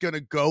just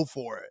gonna go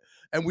for it.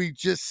 And we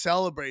just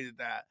celebrated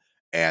that.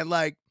 And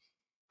like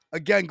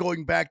again,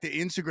 going back to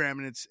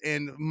Instagram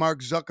and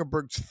Mark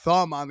Zuckerberg's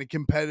thumb on the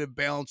competitive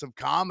balance of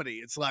comedy.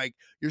 It's like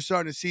you're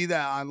starting to see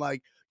that on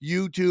like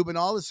YouTube and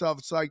all this stuff.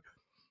 It's like,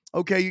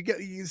 okay,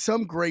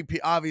 some great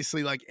people,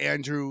 obviously like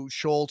Andrew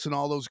Schultz and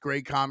all those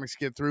great comics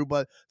get through,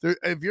 but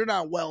if you're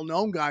not a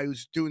well-known guy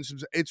who's doing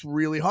it's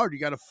really hard. You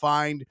got to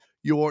find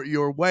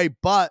your way.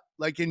 But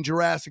like in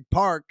Jurassic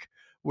Park,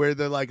 where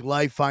they're like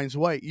life finds a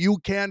way, you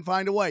can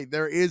find a way.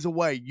 There is a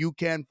way. You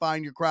can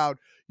find your crowd.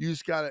 You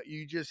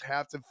just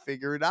have to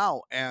figure it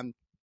out. And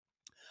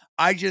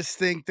I just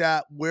think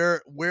that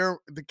we're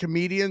the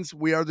comedians,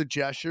 we are the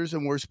gestures,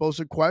 and we're supposed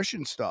to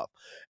question stuff.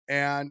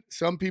 And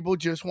some people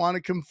just want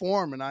to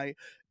conform, and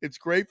it's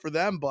great for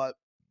them, but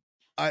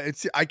I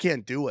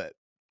can't do it.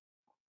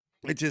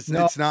 no.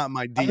 It's not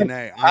my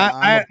DNA. I'm a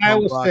I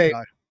punk will rock say,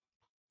 guy.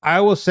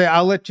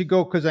 I'll let you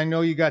go because I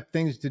know you got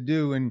things to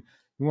do, and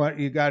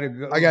you got to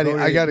go. I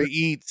gotta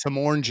eat some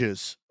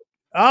oranges.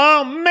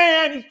 Oh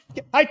man,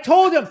 I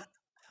told him.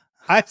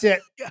 That's it.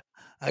 Yeah,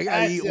 I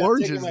gotta That's eat it. I'm taking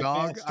oranges, my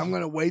dog. pants I'm off.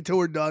 gonna wait till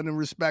we're done and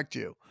respect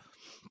you.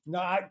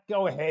 No,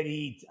 go ahead,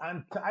 eat. I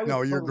was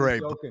No, you're totally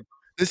great. joking.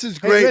 This is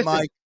Hey, great, listen,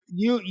 Mike.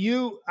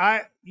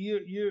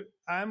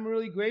 I'm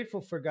really grateful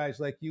for guys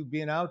like you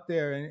being out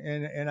there,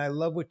 and I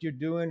love what you're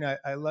doing.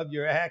 I love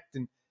your act,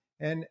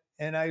 and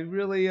I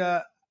really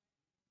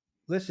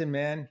listen,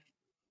 man.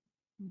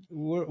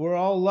 We're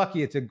all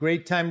lucky. It's a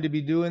great time to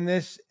be doing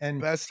this,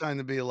 Best time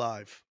to be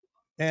alive.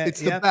 and It's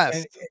the yep. And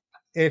best.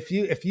 if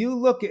you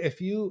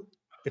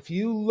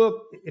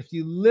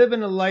live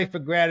in a life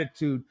of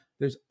gratitude,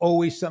 there's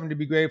always something to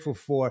be grateful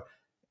for.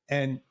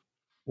 And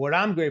what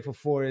I'm grateful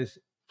for is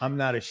I'm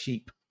not a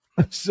sheep.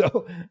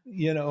 So,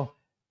 No,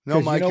 because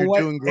you Mike, know you're what?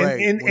 doing great.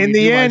 When In you the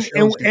do my end,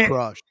 shows, you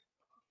crush.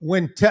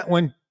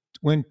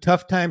 when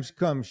tough times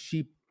come,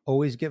 sheep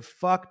always get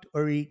fucked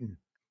or eaten.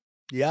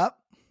 Yep.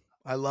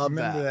 I love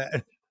Remember that.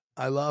 that.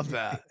 I love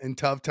that. In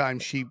tough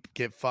times, sheep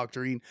get fucked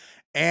or eaten,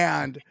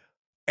 and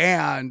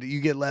you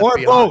get left Or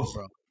behind, both.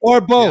 bro. Or Yeah,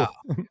 both.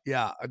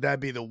 yeah.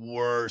 That'd be the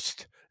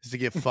worst. Is to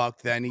get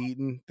fucked then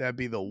eaten. That'd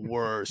be the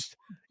worst.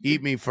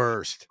 Eat me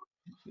first.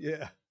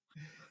 Yeah.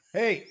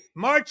 Hey,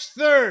 March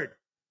 3rd.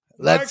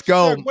 Let's March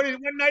go. 3rd. What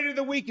night of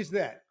the week is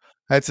that?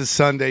 That's a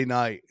Sunday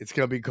night. It's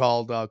gonna be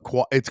called.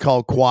 It's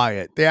called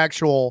Quiet. The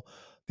actual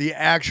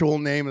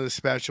name of the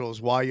special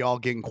is Why Y'all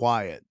Getting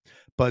Quiet,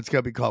 but it's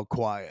gonna be called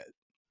Quiet.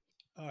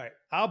 All right.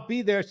 I'll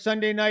be there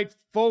Sunday night,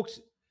 folks.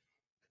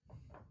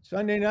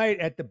 Sunday night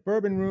at the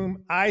Bourbon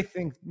Room. I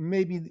think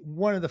maybe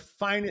one of the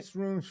finest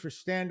rooms for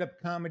stand-up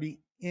comedy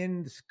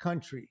in this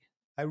country.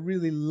 I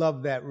really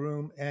love that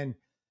room. And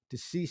to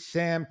see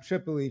Sam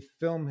Tripoli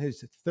film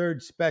his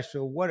third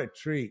special, what a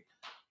treat.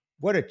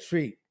 What a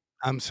treat.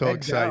 I'm so Head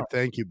excited. down.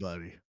 Thank you,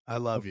 buddy. I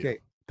love you. Okay.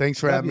 Thanks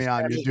for Love having you, me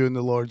on. You're Sammy. doing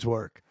the Lord's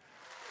work.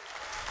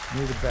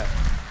 You're the best.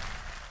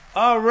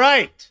 All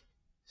right.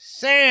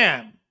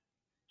 Sam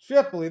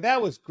Tripoli,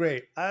 that was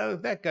great.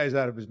 That guy's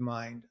out of his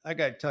mind. I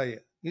got to tell you,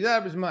 he's out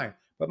of his mind.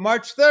 But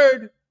March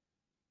 3rd,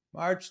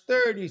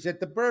 he's at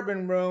the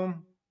Bourbon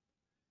Room,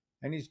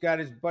 and he's got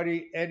his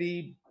buddy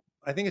Eddie.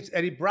 I think it's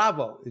Eddie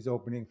Bravo is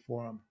opening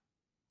for him.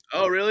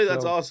 Oh, really?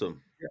 That's So,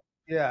 awesome.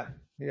 Yeah.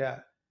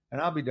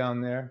 And I'll be down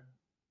there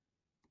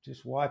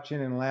just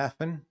watching and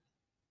laughing.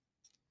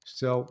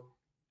 So,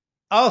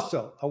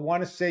 also, I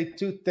want to say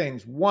two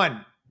things.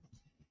 One,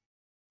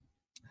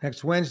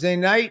 next Wednesday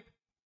night,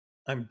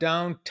 I'm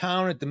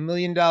downtown at the $1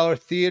 Million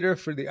Theater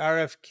for the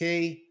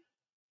RFK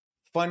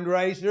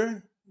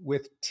fundraiser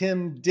with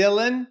Tim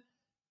Dillon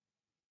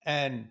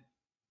and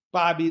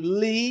Bobby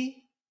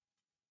Lee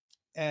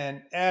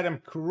and Adam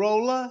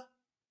Carolla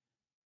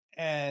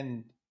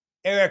and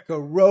Erica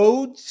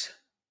Rhodes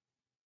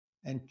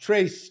and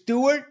Trey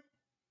Stewart.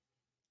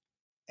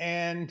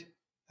 And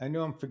I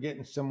know I'm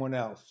forgetting someone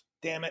else.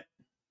 Damn it.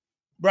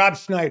 Rob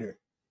Snyder.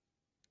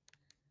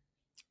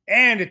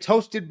 And it's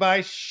hosted by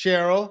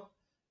Cheryl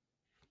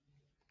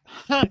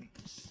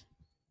Hines,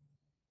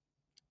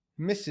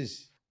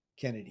 Mrs.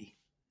 Kennedy,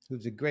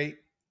 who's a great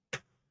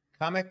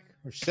comic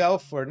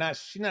herself, or not.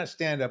 She's not a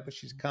stand-up, but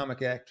she's a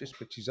comic actress,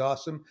 but she's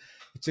awesome.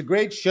 It's a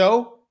great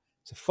show.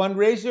 It's a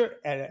fundraiser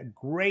at a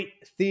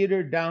great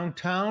theater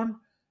downtown.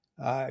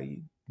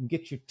 You can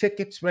get your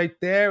tickets right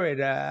there at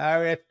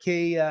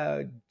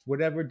RFK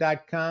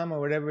whatever.com or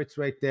whatever. It's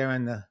right there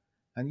on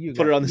you.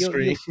 Put it on the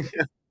screen.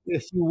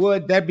 If you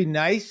would, that'd be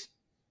nice.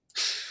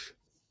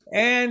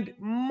 And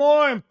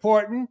more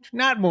important,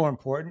 not more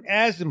important,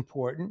 as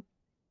important,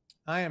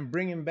 I am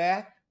bringing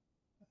back,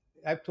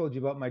 I've told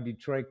you about my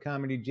Detroit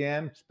Comedy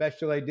Jam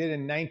special I did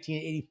in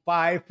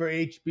 1985 for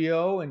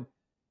HBO. And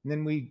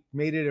then we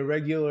made it a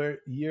regular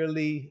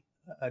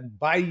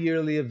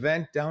bi-yearly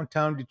event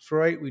downtown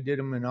Detroit. We did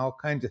them in all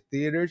kinds of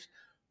theaters.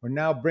 We're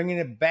now bringing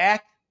it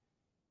back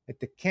at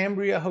the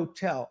Cambria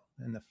Hotel.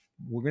 And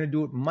we're going to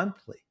do it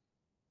monthly.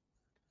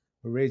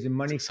 We're raising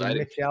money for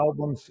Mitch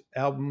Album's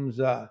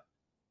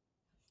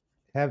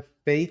Have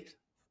Faith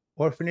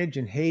Orphanage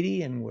in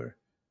Haiti, and we're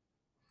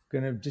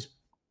going to just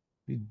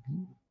be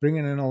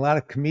bringing in a lot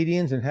of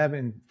comedians and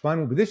having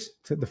fun with this.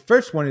 The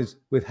first one is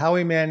with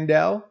Howie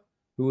Mandel,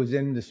 who was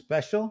in the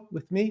special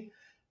with me,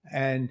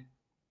 and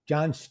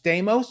John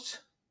Stamos,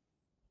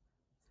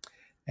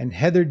 and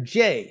Heather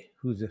J.,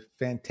 who's a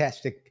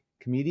fantastic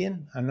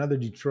comedian, another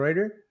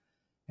Detroiter.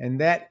 And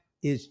that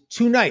is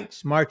 2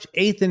 nights, March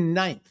 8th and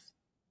 9th.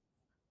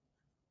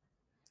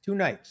 2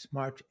 nights,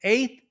 March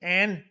 8th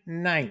and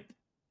 9th.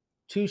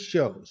 2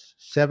 shows,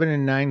 7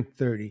 and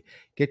 9:30.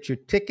 Get your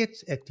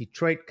tickets at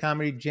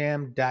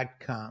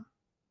DetroitComedyJam.com.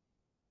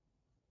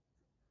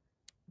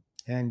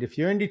 And if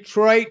you're in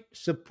Detroit,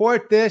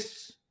 support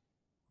this.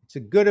 It's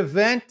a good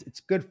event. It's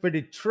good for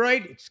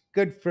Detroit. It's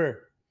good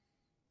for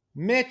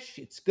Mitch.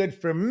 It's good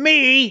for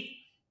me.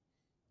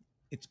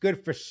 It's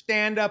good for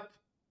stand-up.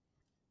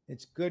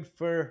 It's good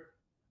for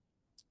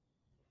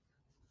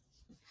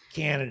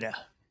Canada.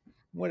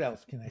 What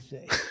else can I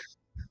say? I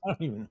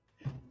don't even know.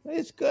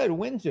 It's good.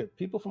 Windsor.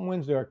 People from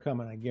Windsor are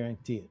coming, I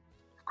guarantee it.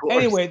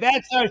 Anyway,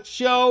 that's our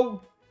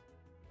show.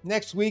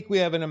 Next week, we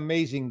have an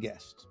amazing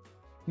guest.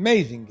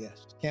 Amazing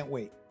guest. Can't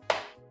wait.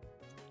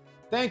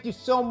 Thank you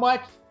so much.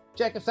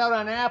 Check us out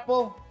on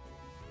Apple,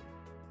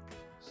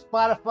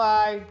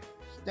 Spotify,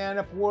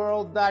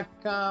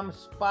 StandUpWorld.com,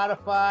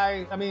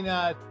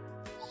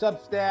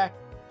 Substack,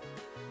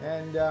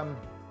 and a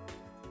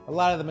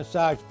lot of the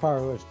massage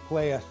parlors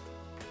play us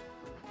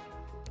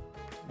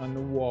on the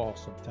wall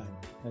sometimes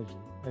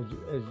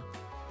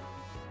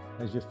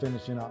as you're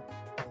finishing up.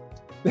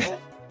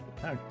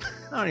 I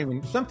don't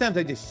even. Sometimes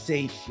I just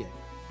say shit.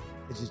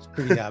 It's just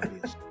pretty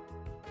obvious.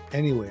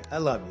 Anyway, I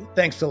love you.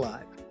 Thanks a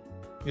lot.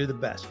 You're the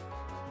best.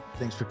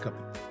 Thanks for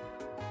coming.